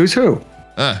confused. Who's who?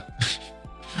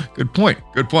 Good point.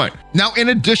 Now, in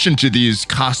addition to these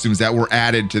costumes that were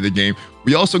added to the game,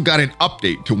 we also got an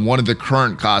update to one of the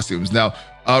current costumes. Now,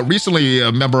 Recently,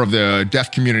 a member of the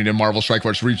deaf community in Marvel Strike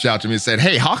Force reached out to me and said,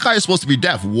 "Hey, Hawkeye is supposed to be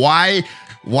deaf. Why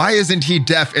isn't he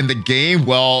deaf in the game?"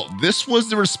 Well, this was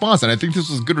the response, and I think this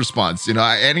was a good response. You know,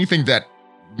 anything that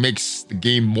makes the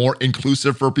game more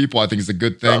inclusive for people, I think is a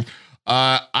good thing.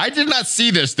 I did not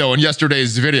see this though in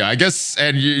yesterday's video. I guess,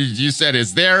 and you said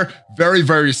it's there, very,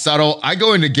 very subtle. I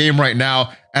go into game right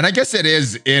now, and I guess it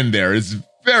is in there. It's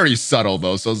very subtle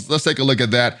though. So let's take a look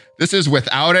at that. This is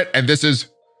without it, and this is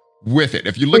with it.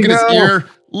 If you look at his ear,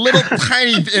 little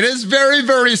tiny, it is very,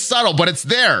 very subtle, but it's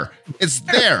there. It's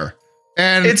there.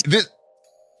 And it means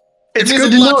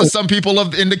a lot to some people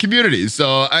in the community.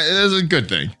 So it is a good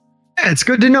thing. Yeah, it's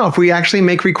good to know. If we actually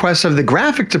make requests of the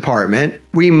graphic department,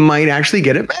 we might actually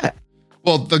get it back.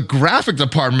 Well, the graphic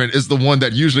department is the one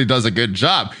that usually does a good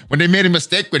job. When they made a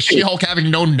mistake with She-Hulk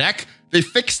having no neck, they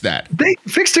fixed that. They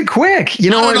fixed it quick. You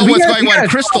know, I don't know what's going on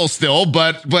with Crystal still,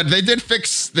 but they did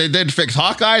fix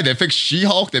Hawkeye, they fixed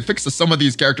She-Hulk, they fixed some of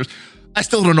these characters. I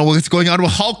still don't know what's going on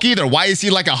with Hulk either. Why is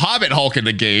he like a Hobbit Hulk in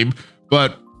the game?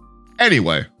 But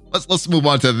anyway, let's move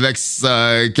on to the next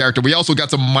character. We also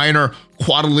got some minor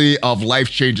quality of life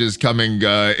changes coming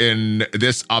in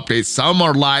this update. Some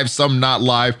are live, some not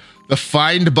live. The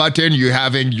find button, you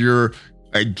having your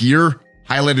gear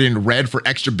highlighted in red for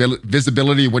extra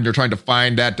visibility when you're trying to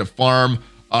find that to farm.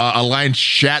 Aligned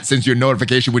chat sends you a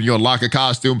notification when you unlock a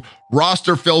costume.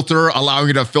 Roster filter, allowing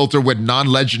you to filter with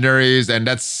non-legendaries, and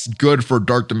that's good for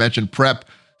Dark Dimension prep.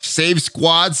 Save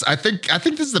squads. I think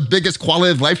this is the biggest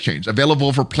quality of life change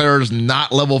available for players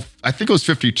not level, I think it was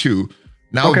 52.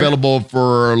 Now available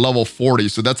for level 40,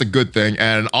 so that's a good thing.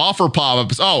 And offer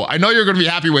pop-ups. Oh, I know you're going to be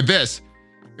happy with this.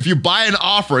 If you buy an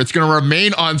offer, it's going to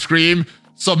remain on screen,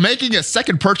 so making a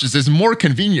second purchase is more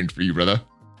convenient for you, brother.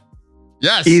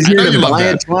 Yes, easier to buy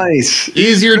it twice.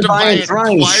 Easier to buy it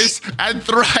twice and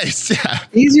thrice. Yeah.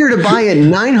 Easier to buy it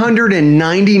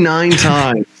 999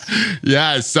 times.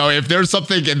 Yeah. So if there's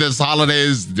something in this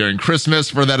holidays during Christmas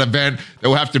for that event that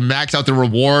will have to max out the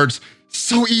rewards,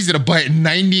 so easy to buy it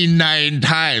 99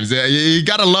 times. You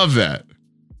gotta love that.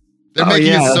 They're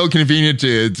making it so convenient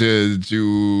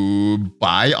to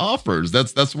buy offers.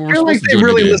 That's what we're supposed to do. They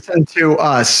really listen to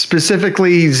us,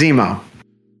 specifically Zemo.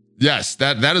 Yes,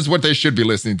 that is what they should be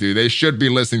listening to. They should be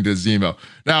listening to Zemo.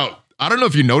 Now, I don't know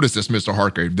if you noticed this, Mr.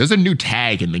 Hargrave. There's a new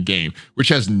tag in the game, which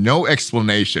has no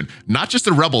explanation. Not just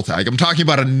a Rebel tag. I'm talking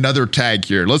about another tag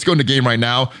here. Let's go into game right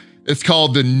now. It's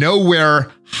called the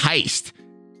Nowhere Heist.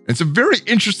 It's a very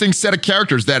interesting set of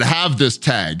characters that have this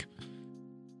tag.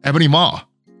 Ebony Maw,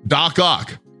 Doc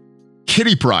Ock,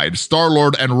 Kitty Pryde,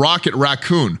 Star-Lord, and Rocket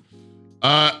Raccoon.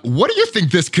 What do you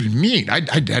think this could mean? I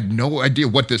had no idea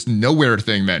what this Nowhere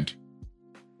thing meant.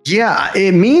 Yeah,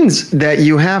 it means that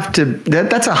you have to,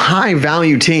 that's a high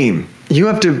value team. You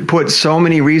have to put so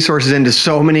many resources into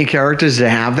so many characters to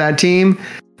have that team.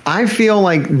 I feel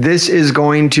like this is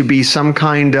going to be some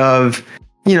kind of,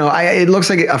 you know, it looks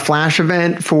like a flash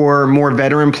event for more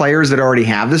veteran players that already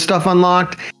have this stuff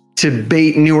unlocked to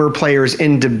bait newer players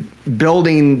into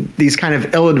building these kind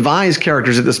of ill-advised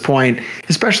characters at this point,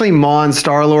 especially Maw and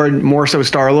Star-Lord, more so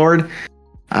Star-Lord.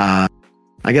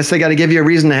 I guess they got to give you a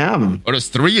reason to have them. But it's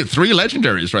three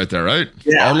legendaries right there, right?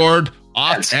 Yeah. Star-Lord,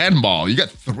 Ock, and Maw. You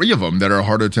got three of them that are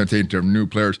harder to attain to new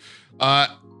players. And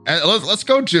let's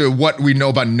go to what we know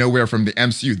about Nowhere from the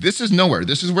MCU. This is Nowhere.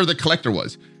 This is where the Collector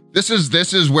was. This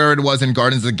is where it was in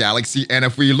Guardians of the Galaxy. And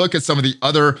if we look at some of the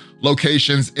other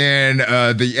locations in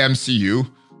the MCU,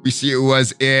 we see it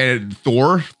was in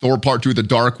Thor Part 2, The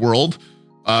Dark World.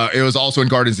 It was also in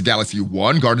Guardians of the Galaxy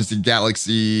 1, Guardians of the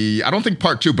Galaxy, I don't think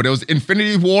Part 2, but it was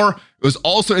Infinity War. It was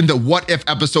also in the What If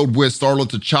episode with Star-Lord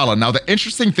T'Challa. Now, the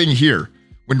interesting thing here,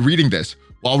 when reading this,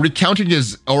 while recounting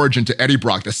his origin to Eddie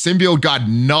Brock, the symbiote god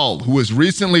Null, who was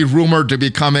recently rumored to be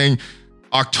coming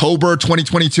October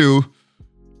 2022,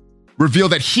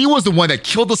 revealed that he was the one that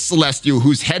killed the Celestial,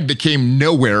 whose head became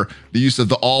Nowhere, the use of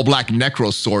the all-black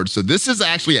Necro sword. So this is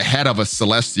actually a head of a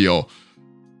Celestial.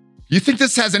 You think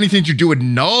this has anything to do with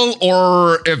Null,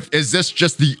 or is this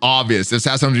just the obvious? This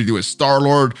has something to do with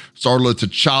Star-Lord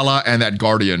T'Challa, and that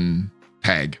Guardian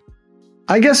tag.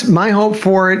 I guess my hope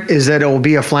for it is that it will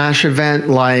be a flash event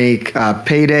like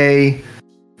Payday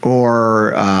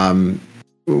or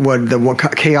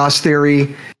Chaos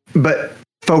Theory, but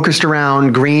focused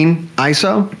around green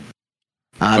ISO,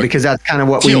 because that's kind of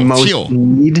what we most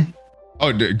need.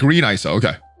 Oh, green ISO,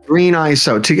 okay. Green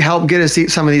ISO to help get us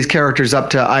some of these characters up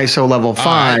to ISO level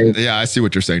 5. Yeah, I see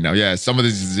what you're saying now. Yeah, some of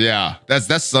these, yeah,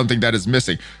 that's something that is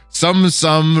missing. Some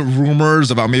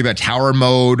rumors about maybe a tower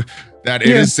mode, that it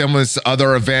is similar to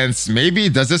other events. Maybe,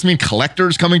 does this mean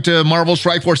collectors coming to Marvel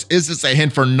Strike Force? Is this a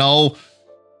hint for Null?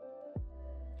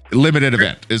 limited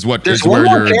event is what There's is one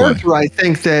where more you're character going. I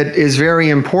think that is very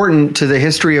important to the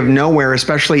history of Nowhere,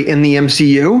 especially in the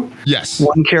MCU. Yes.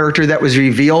 One character that was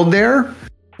revealed there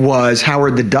was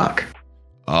Howard the Duck.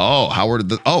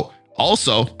 Oh,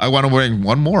 also, I want to bring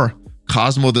one more.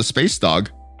 Cosmo the Space Dog.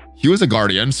 He was a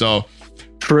Guardian, so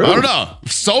True. I don't know.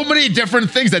 So many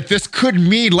different things that this could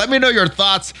mean. Let me know your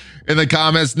thoughts in the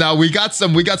comments. Now we got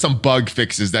some bug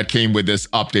fixes that came with this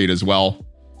update as well.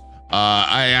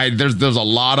 There's a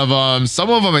lot of them. Some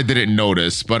of them I didn't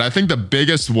notice, but I think the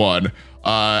biggest one,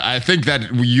 I think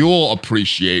that you'll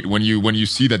appreciate when you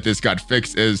see that this got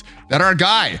fixed is that our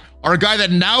guy that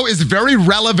now is very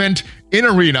relevant in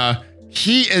Arena,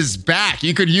 he is back.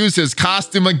 You could use his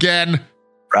costume again.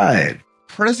 Right.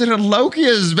 President Loki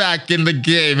is back in the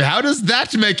game. How does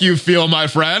that make you feel, my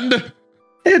friend?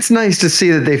 It's nice to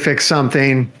see that they fixed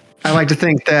something. I like to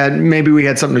think that maybe we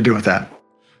had something to do with that.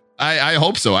 I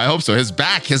hope so. I hope so. His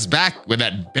back with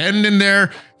that bend in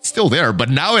there, it's still there, but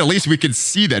now at least we can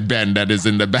see that bend that is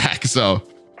in the back. So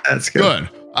that's good.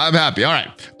 I'm happy. All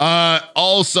right.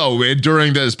 Also,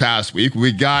 during this past week,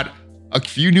 we got a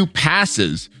few new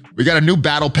passes. We got a new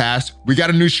battle pass. We got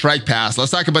a new strike pass.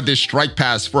 Let's talk about this strike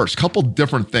pass first. Couple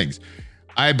different things.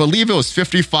 I believe it was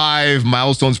 55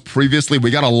 milestones previously.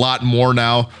 We got a lot more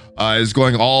now. It's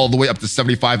going all the way up to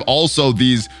 75. Also,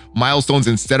 these milestones,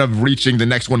 instead of reaching the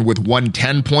next one with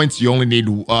 110 points, you only need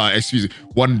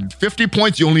 150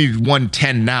 points. You only need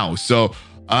 110 now. So,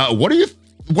 what are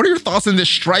your thoughts on this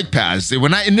strike pass?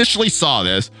 When I initially saw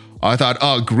this, I thought,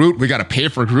 oh, Groot, we got to pay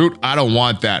for Groot. I don't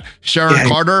want that. Sharon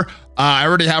Carter, I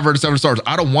already have her at 7 stars.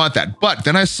 I don't want that. But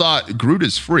then I saw Groot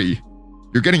is free.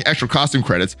 You're getting extra costume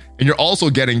credits, and you're also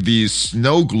getting these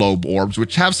snow globe orbs,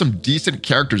 which have some decent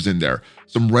characters in there.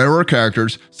 Some rarer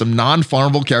characters, some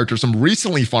non-farmable characters, some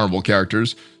recently farmable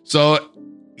characters. So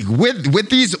with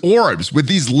these orbs, with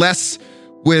less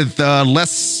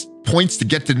points to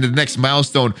get to the next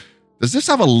milestone, does this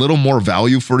have a little more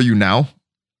value for you now?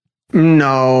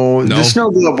 No, the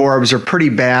snow globe orbs are pretty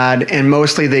bad, and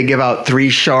mostly they give out 3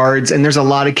 shards, and there's a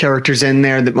lot of characters in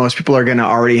there that most people are going to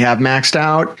already have maxed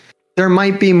out. There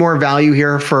might be more value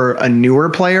here for a newer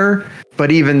player, but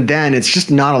even then, it's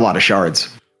just not a lot of shards.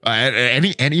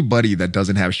 Anybody that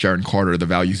doesn't have Sharon Carter, the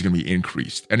value is going to be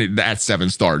increased, and that's 7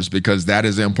 stars because that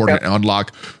is an important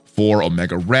unlock for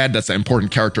Omega Red. That's an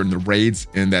important character in the raids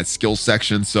in that skill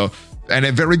section. So, and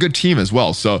a very good team as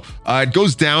well. So it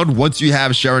goes down once you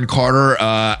have Sharon Carter.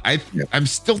 I'm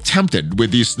still tempted with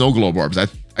these snow globe orbs. I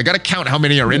got to count how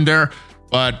many are in there,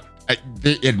 but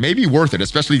it may be worth it,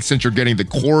 especially since you're getting the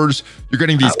cores, you're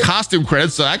getting these costume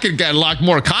credits, so I could get a lot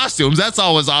more costumes. That's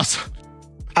always awesome.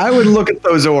 I would look at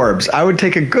those orbs. I would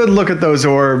take a good look at those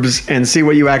orbs and see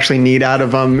what you actually need out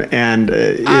of them. And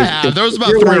there's about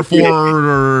 3 or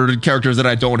 4 characters that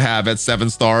I don't have at 7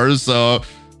 stars, so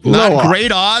not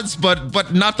great odds,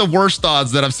 but not the worst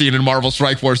odds that I've seen in Marvel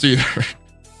Strike Force either.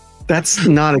 That's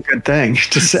not a good thing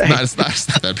to say. It's not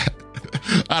that bad.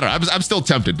 I don't know. I'm still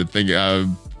tempted to think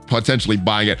potentially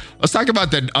buying it. Let's talk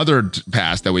about the other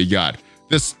pass that we got.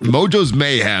 This Mojo's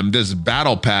Mayhem, this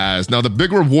battle pass. Now the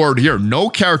big reward here, no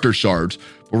character shards,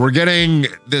 but we're getting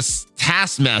this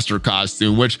Taskmaster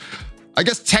costume, which I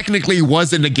guess technically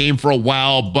was in the game for a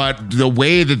while, but the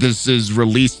way that this is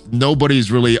released,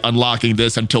 nobody's really unlocking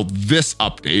this until this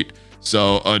update.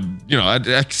 So,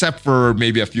 except for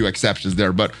maybe a few exceptions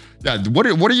there, but yeah, what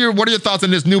are your thoughts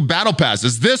on this new battle pass?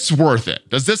 Is this worth it?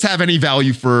 Does this have any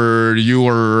value for you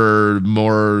or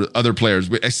more other players?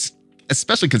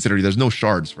 Especially considering there's no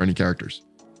shards for any characters.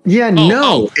 Yeah, and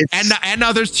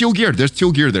now there's Teal Gear. There's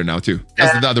Teal Gear there now too.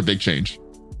 That's the other big change.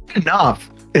 Enough.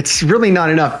 It's really not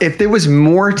enough. If there was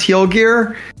more Teal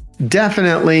Gear,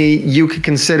 definitely you could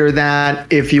consider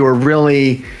that if you were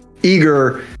really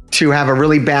eager to have a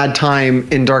really bad time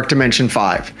in Dark Dimension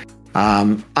 5.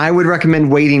 I would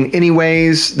recommend waiting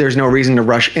anyways. There's no reason to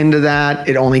rush into that.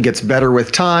 It only gets better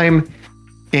with time.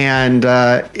 And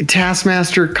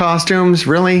Taskmaster costumes,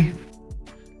 really?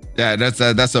 Yeah,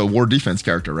 that's a war defense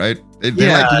character, right? They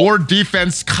like war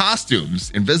defense costumes.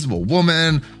 Invisible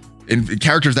Woman,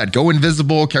 characters that go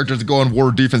invisible, characters that go on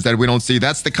war defense that we don't see.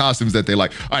 That's the costumes that they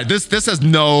like. All right, this has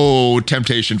no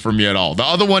temptation for me at all. The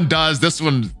other one does. This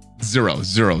one, zero.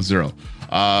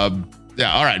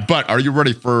 Yeah, all right. But are you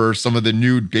ready for some of the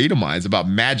new data mines about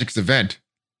Magic's event?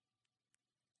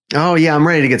 Oh, yeah, I'm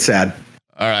ready to get sad.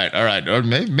 All right. Or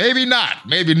maybe not.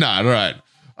 All right.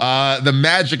 The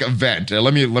Magic event.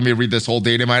 Let me read this whole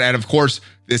data mine. And of course,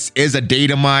 this is a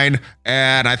data mine.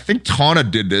 And I think Tana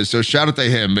did this. So shout out to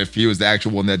him if he was the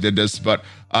actual one that did this. But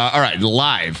all right,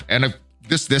 live. And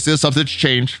this is something that's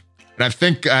changed. And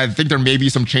I think there may be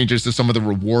some changes to some of the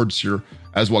rewards here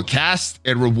as well. Cast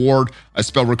and reward a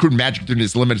spell, recruit magic during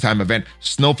this limited time event.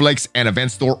 Snowflakes and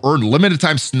event store earn limited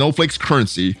time Snowflakes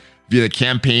currency via the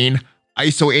campaign,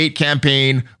 ISO 8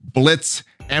 campaign, Blitz,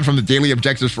 and from the daily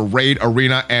objectives for Raid,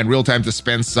 Arena, and real time to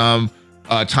spend some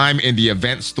time in the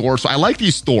event store. So I like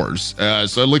these stores.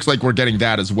 So it looks like we're getting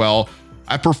that as well.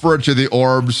 I prefer it to the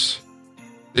orbs.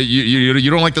 You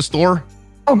don't like the store?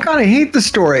 Oh God, I hate the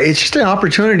store. It's just an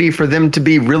opportunity for them to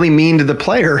be really mean to the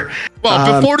player.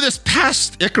 Well, before this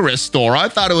past Icarus store, I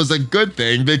thought it was a good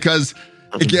thing because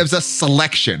it gives us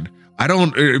selection.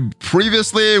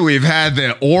 Previously we've had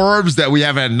the orbs that we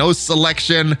have had no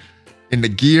selection in the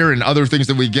gear and other things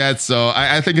that we get. So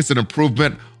I think it's an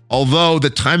improvement, although the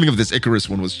timing of this Icarus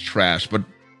one was trash. But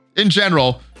in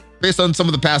general, based on some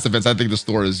of the past events, I think the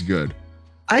store is good.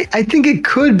 I think it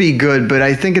could be good, but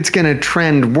I think it's going to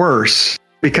trend worse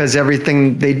because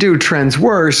everything they do trends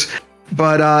worse.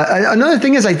 But another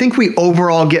thing is I think we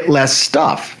overall get less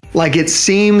stuff. Like it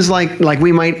seems like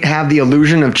we might have the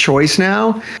illusion of choice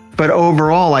now, but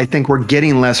overall I think we're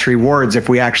getting less rewards if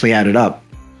we actually add it up.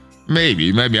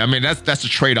 Maybe. I mean, that's a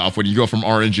trade-off when you go from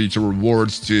RNG to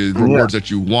rewards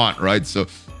that you want, right? So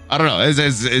I don't know.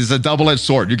 It's a double-edged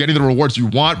sword. You're getting the rewards you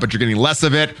want, but you're getting less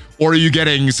of it, or are you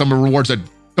getting some rewards that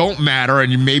don't matter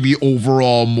and you maybe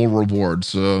overall more rewards?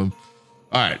 So,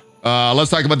 all right.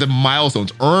 Let's talk about the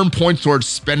milestones. Earn points towards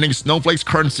spending Snowflakes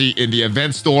currency in the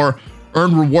event store.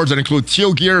 Earn rewards that include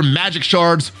teal gear, magic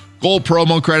shards, gold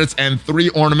promo credits, and 3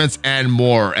 ornaments and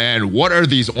more. And what are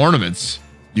these ornaments,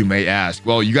 you may ask?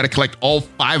 Well, you got to collect all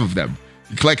 5 of them.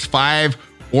 You collect 5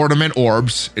 ornament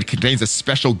orbs. It contains a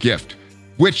special gift,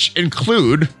 which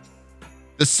include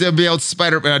the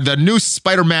symbiote the new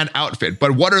Spider-Man outfit.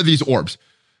 But what are these orbs?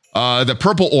 The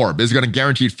purple orb is going to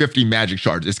guarantee 50 magic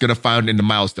shards. It's going to found in the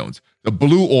milestones. The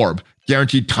blue orb,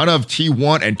 guaranteed ton of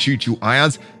T1 and T2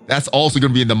 ions. That's also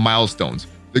going to be in the milestones.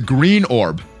 The green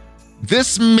orb,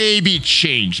 this may be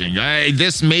changing.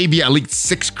 This may be at least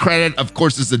 6 credit. Of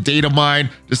course, this is a data mine.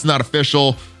 This is not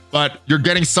official, but you're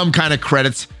getting some kind of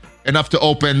credits, enough to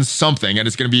open something, and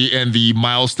it's going to be in the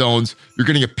milestones. You're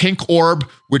getting a pink orb,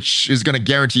 which is going to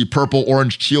guarantee purple,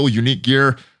 orange, teal unique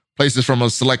gear. Places from a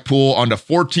select pool on the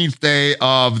 14th day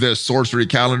of the sorcery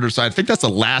calendar. So I think that's the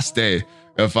last day,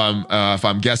 if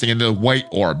I'm guessing. In the white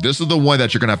orb, this is the one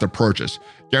that you're gonna have to purchase.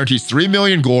 Guarantees 3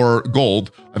 million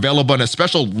gold, available in a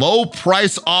special low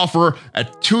price offer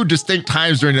at 2 distinct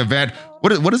times during the event.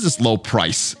 What is this low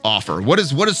price offer? What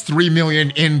is 3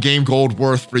 million in-game gold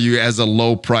worth for you as a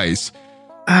low price?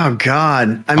 Oh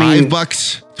God, I mean,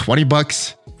 $5,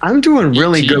 $20. I'm doing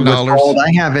really good with gold.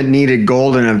 I haven't needed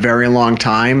gold in a very long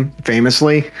time,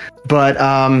 famously. But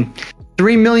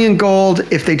 3 million gold,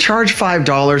 if they charge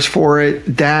 $5 for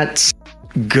it, that's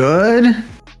good.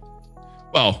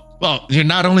 Well, you're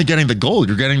not only getting the gold,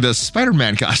 you're getting the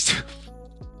Spider-Man costume.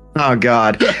 Oh,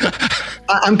 God.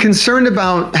 I'm concerned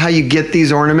about how you get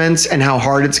these ornaments and how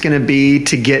hard it's going to be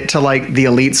to get to like the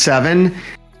Elite 7.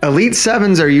 Elite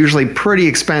 7s are usually pretty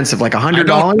expensive, like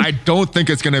 $100. I don't think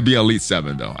it's going to be Elite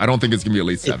 7, though. I don't think it's going to be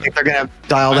Elite 7. You think they're going to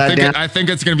dial that down? I think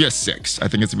it's going to be a 6. I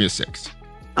think it's going to be a 6.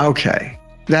 Okay.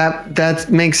 That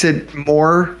makes it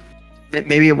more...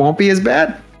 Maybe it won't be as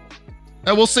bad?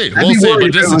 We'll see. We'll see.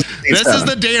 But this is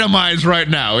the data mines right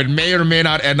now. It may or may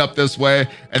not end up this way.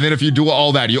 And then if you do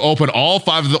all that, you open all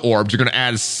 5 of the orbs. You're going to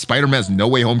add Spider-Man's No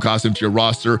Way Home costume to your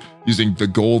roster using the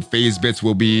gold phase bits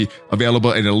will be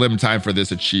available in a limited time for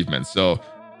this achievement. So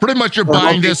pretty much you're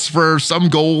buying this for some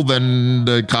gold, and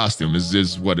the costume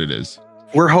is what it is.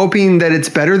 We're hoping that it's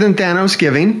better than Thanos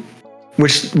Giving,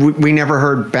 which we never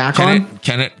heard back on.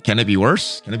 Can it be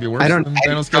worse? Can it be worse than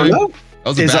Thanos Giving? Know. That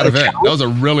was a bad event. That was a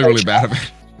really bad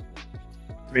event.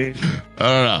 I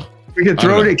don't know. We could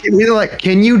throw it.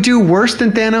 Can you do worse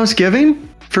than Thanos Giving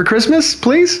for Christmas,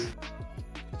 please?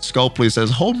 Skull, please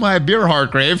says, hold my beer,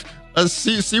 Hargrave. Let's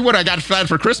see what I got planned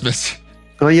for Christmas.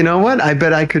 Well, you know what? I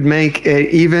bet I could make a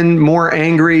even more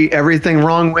angry everything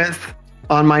wrong with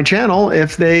on my channel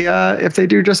if they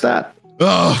do just that.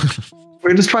 Oh,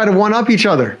 we just try to one up each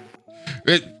other.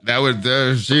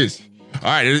 Jeez. All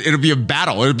right, it'll be a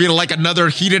battle. It'll be like another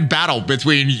heated battle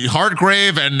between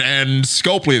Hargrave and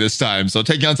Scopely this time. So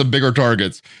taking on some bigger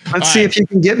targets. Let's see if you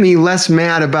can get me less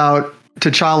mad about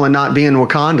T'Challa not being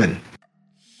Wakandan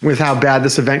with how bad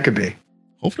this event could be.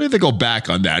 Hopefully they go back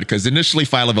on that, because initially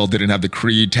Phyla-Vell didn't have the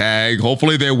Creed tag.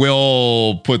 Hopefully they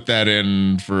will put that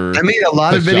in for I made a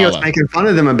lot of videos making fun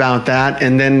of them about that,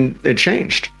 and then it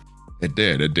changed. It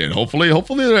did. Hopefully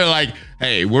they're like,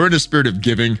 hey, we're in the spirit of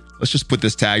giving. Let's just put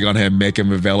this tag on him, make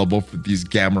him available for these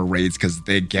gamma raids, because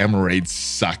the gamma raids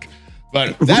suck.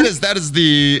 But that is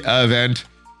the event.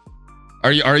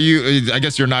 Are you? I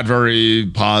guess you're not very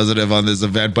positive on this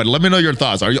event, but let me know your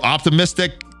thoughts. Are you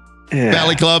optimistic,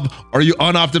 Valley Club? Are you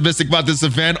unoptimistic about this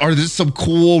event? Are this some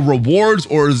cool rewards,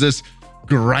 or is this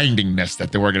grindingness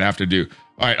that we're gonna have to do?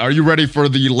 All right, are you ready for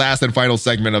the last and final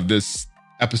segment of this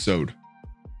episode?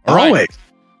 All right.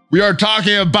 We are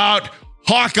talking about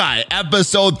Hawkeye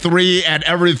episode 3 and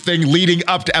everything leading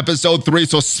up to episode 3.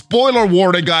 So spoiler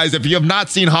warning, guys, if you have not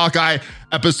seen Hawkeye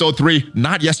episode 3,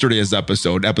 not yesterday's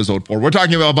episode 4, we're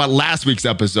talking about last week's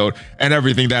episode and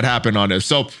everything that happened on it.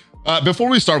 So before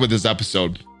we start with this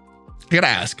episode, I gotta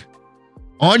ask,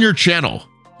 on your channel,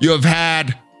 you have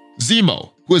had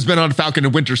Zemo, who has been on Falcon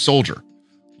and Winter Soldier,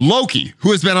 Loki,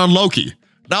 who has been on Loki,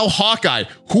 now Hawkeye.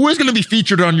 Who is going to be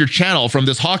featured on your channel from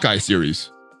this Hawkeye series?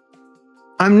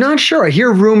 I'm not sure. I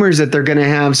hear rumors that they're going to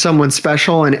have someone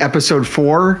special in episode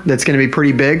 4 that's going to be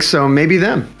pretty big, so maybe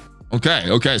them.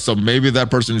 Okay. So maybe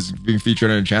that person is being featured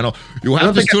on the channel. You'll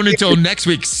have to tune until next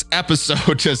week's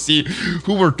episode to see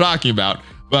who we're talking about.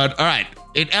 But all right,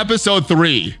 in episode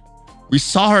 3, we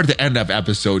saw her at the end of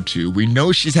episode 2. We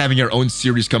know she's having her own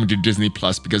series coming to Disney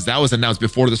Plus because that was announced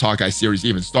before this Hawkeye series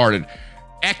even started.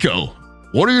 Echo,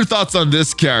 what are your thoughts on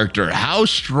this character? How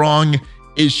strong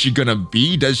is she gonna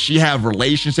be? Does she have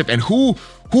relationship? And who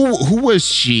was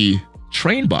she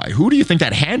trained by? Who do you think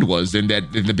that hand was in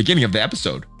the beginning of the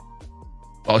episode?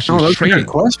 Oh, she was those are good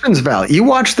questions, Val. You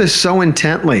watch this so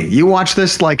intently. You watch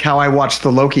this like how I watched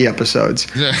the Loki episodes.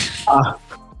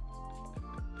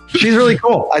 She's really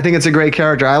cool. I think it's a great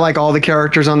character. I like all the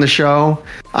characters on the show.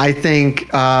 I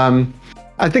think I'm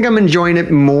enjoying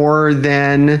it more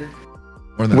than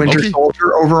Winter Loki?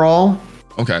 Soldier overall.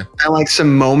 Okay. I like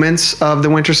some moments of the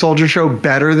Winter Soldier show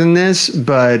better than this,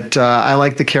 but I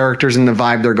like the characters and the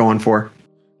vibe they're going for.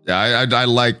 Yeah, I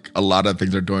like a lot of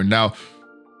things they're doing. Now,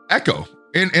 Echo,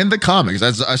 in the comics,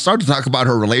 as I started to talk about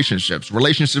her relationships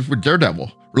with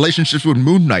Daredevil, relationships with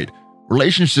Moon Knight,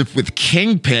 relationship with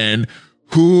Kingpin,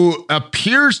 who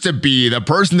appears to be the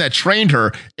person that trained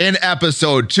her in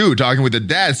episode 2, talking with the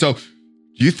dad. So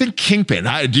do you think Kingpin,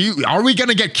 are we going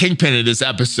to get Kingpin in this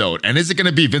episode? And is it going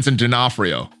to be Vincent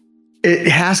D'Onofrio? It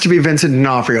has to be Vincent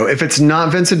D'Onofrio. If it's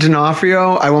not Vincent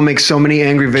D'Onofrio, I will make so many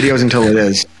angry videos until it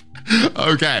is.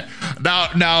 Okay.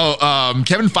 Now,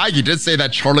 Kevin Feige did say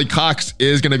that Charlie Cox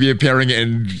is going to be appearing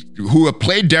who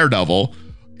played Daredevil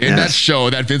in that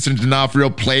show that Vincent D'Onofrio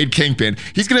played Kingpin.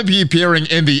 He's going to be appearing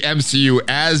in the MCU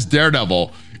as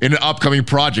Daredevil in an upcoming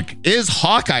project. Is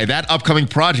Hawkeye that upcoming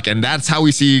project? And that's how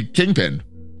we see Kingpin.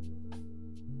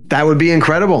 That would be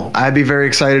incredible. I'd be very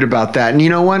excited about that. And you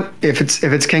know what? If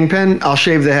it's Kingpin, I'll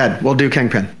shave the head. We'll do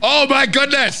Kingpin. Oh my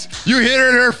goodness! You hit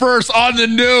it here first on the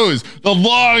news. The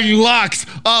long locks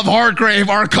of Hargrave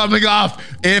are coming off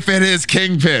if it is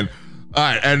Kingpin. All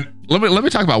right, and let me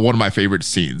talk about one of my favorite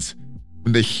scenes.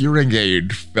 When the hearing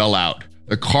aid fell out,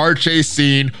 the car chase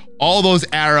scene, all those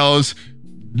arrows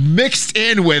mixed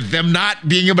in with them not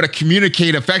being able to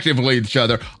communicate effectively with each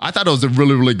other. I thought it was a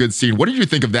really, really good scene. What did you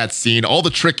think of that scene? All the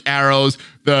trick arrows,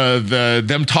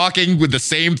 them talking with the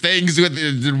same things, with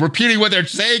repeating what they're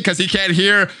saying because he can't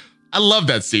hear. I love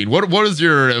that scene. What was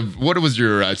your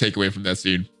takeaway from that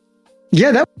scene?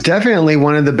 Yeah, that was definitely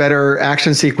one of the better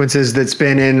action sequences that's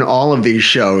been in all of these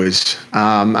shows.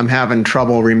 I'm having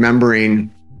trouble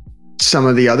remembering some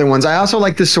of the other ones. I also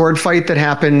like the sword fight that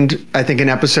happened, I think, in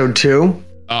episode 2.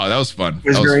 Oh, that was fun. It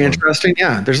was very interesting.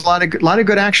 Yeah, there's a lot of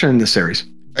good action in this series.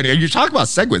 And you talk about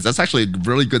segues. That's actually a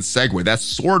really good segue. That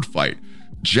sword fight.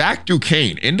 Jack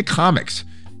Duquesne in the comics,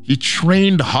 he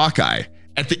trained Hawkeye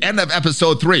at the end of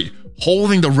episode 3,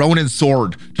 holding the Ronin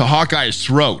sword to Hawkeye's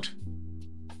throat.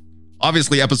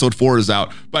 Obviously, episode 4 is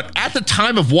out. But at the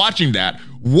time of watching that,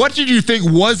 what did you think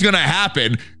was going to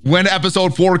happen when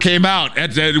episode 4 came out?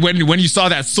 When you saw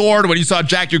that sword, when you saw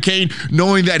Jack Duquesne,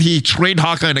 knowing that he trained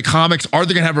Hawkeye in the comics, are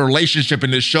they going to have a relationship in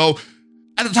this show?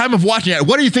 At the time of watching it,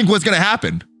 what do you think was going to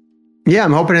happen? Yeah,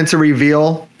 I'm hoping it's a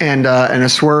reveal and a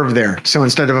swerve there. So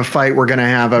instead of a fight, we're going to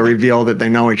have a reveal that they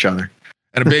know each other.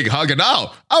 And a big hug. And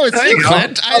it's you,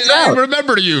 Clint. I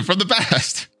remember you from the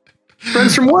past.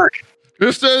 Friends from work.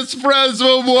 It's friends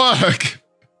from work.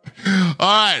 All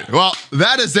right. Well,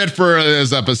 that is it for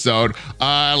this episode.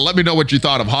 Let me know what you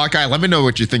thought of Hawkeye. Let me know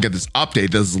what you think of this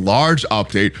update, this large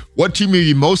update. What team are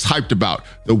you most hyped about?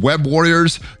 The Web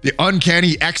Warriors, the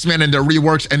Uncanny X-Men and their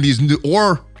reworks, and these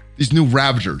new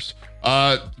Ravagers.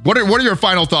 What are your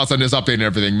final thoughts on this update and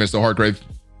everything, Mr. Hargrave?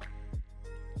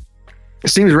 It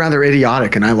seems rather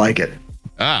idiotic, and I like it.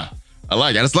 I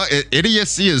like it. It's like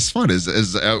idiocy is fun.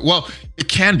 Well, it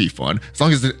can be fun as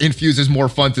long as it infuses more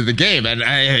fun to the game. And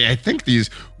I think these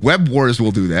Web Wars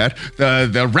will do that.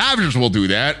 The Ravagers will do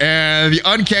that, and the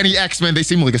Uncanny X-Men. They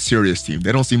seem like a serious team.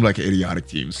 They don't seem like an idiotic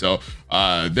team. So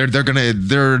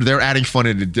they're adding fun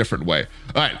in a different way.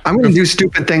 All right, I'm gonna do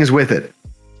stupid things with it.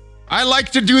 I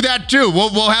like to do that too.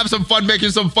 We'll have some fun making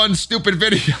some fun stupid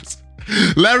videos.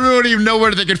 Let everyone even know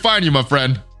where they can find you, my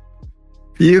friend.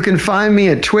 You can find me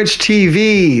at Twitch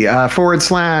TV /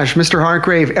 Mr.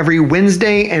 Hartgrave every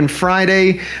Wednesday and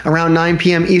Friday around 9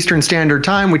 p.m. Eastern Standard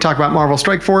Time. We talk about Marvel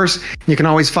Strike Force. You can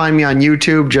always find me on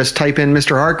YouTube. Just type in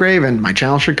Mr. Hartgrave and my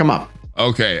channel should come up.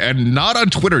 Okay, and not on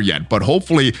Twitter yet, but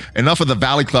hopefully enough of the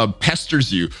Valley Club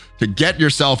pesters you to get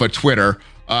yourself a Twitter.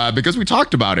 Because we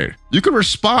talked about it. You can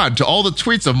respond to all the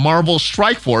tweets of Marvel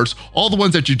Strike Force, all the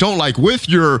ones that you don't like, with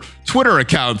your Twitter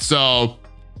account. So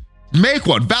make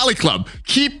one. Valley Club,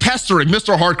 keep pestering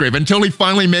Mr. Hartgrave until he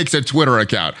finally makes a Twitter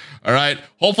account. All right?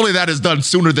 Hopefully that is done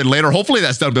sooner than later. Hopefully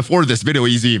that's done before this video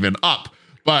is even up.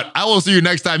 But I will see you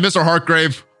next time. Mr.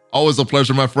 Hartgrave, always a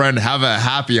pleasure, my friend. Have a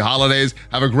happy holidays.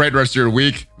 Have a great rest of your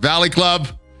week. Valley Club,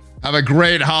 have a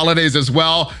great holidays as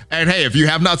well. And hey, if you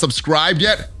have not subscribed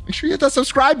yet, make sure you hit that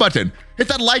subscribe button. Hit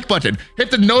that like button. Hit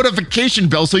the notification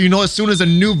bell so you know as soon as a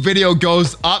new video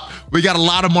goes up. We got a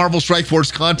lot of Marvel Strike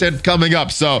Force content coming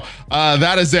up. So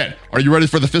that is it. Are you ready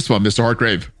for the fist bump, Mr.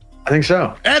 Hartgrave? I think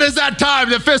so. It is that time.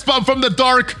 The fist bump from the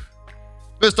dark.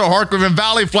 Mr. Hartgrave and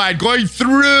Valley Flag going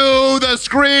through the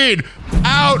screen.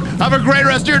 Out. Have a great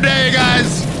rest of your day,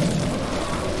 guys.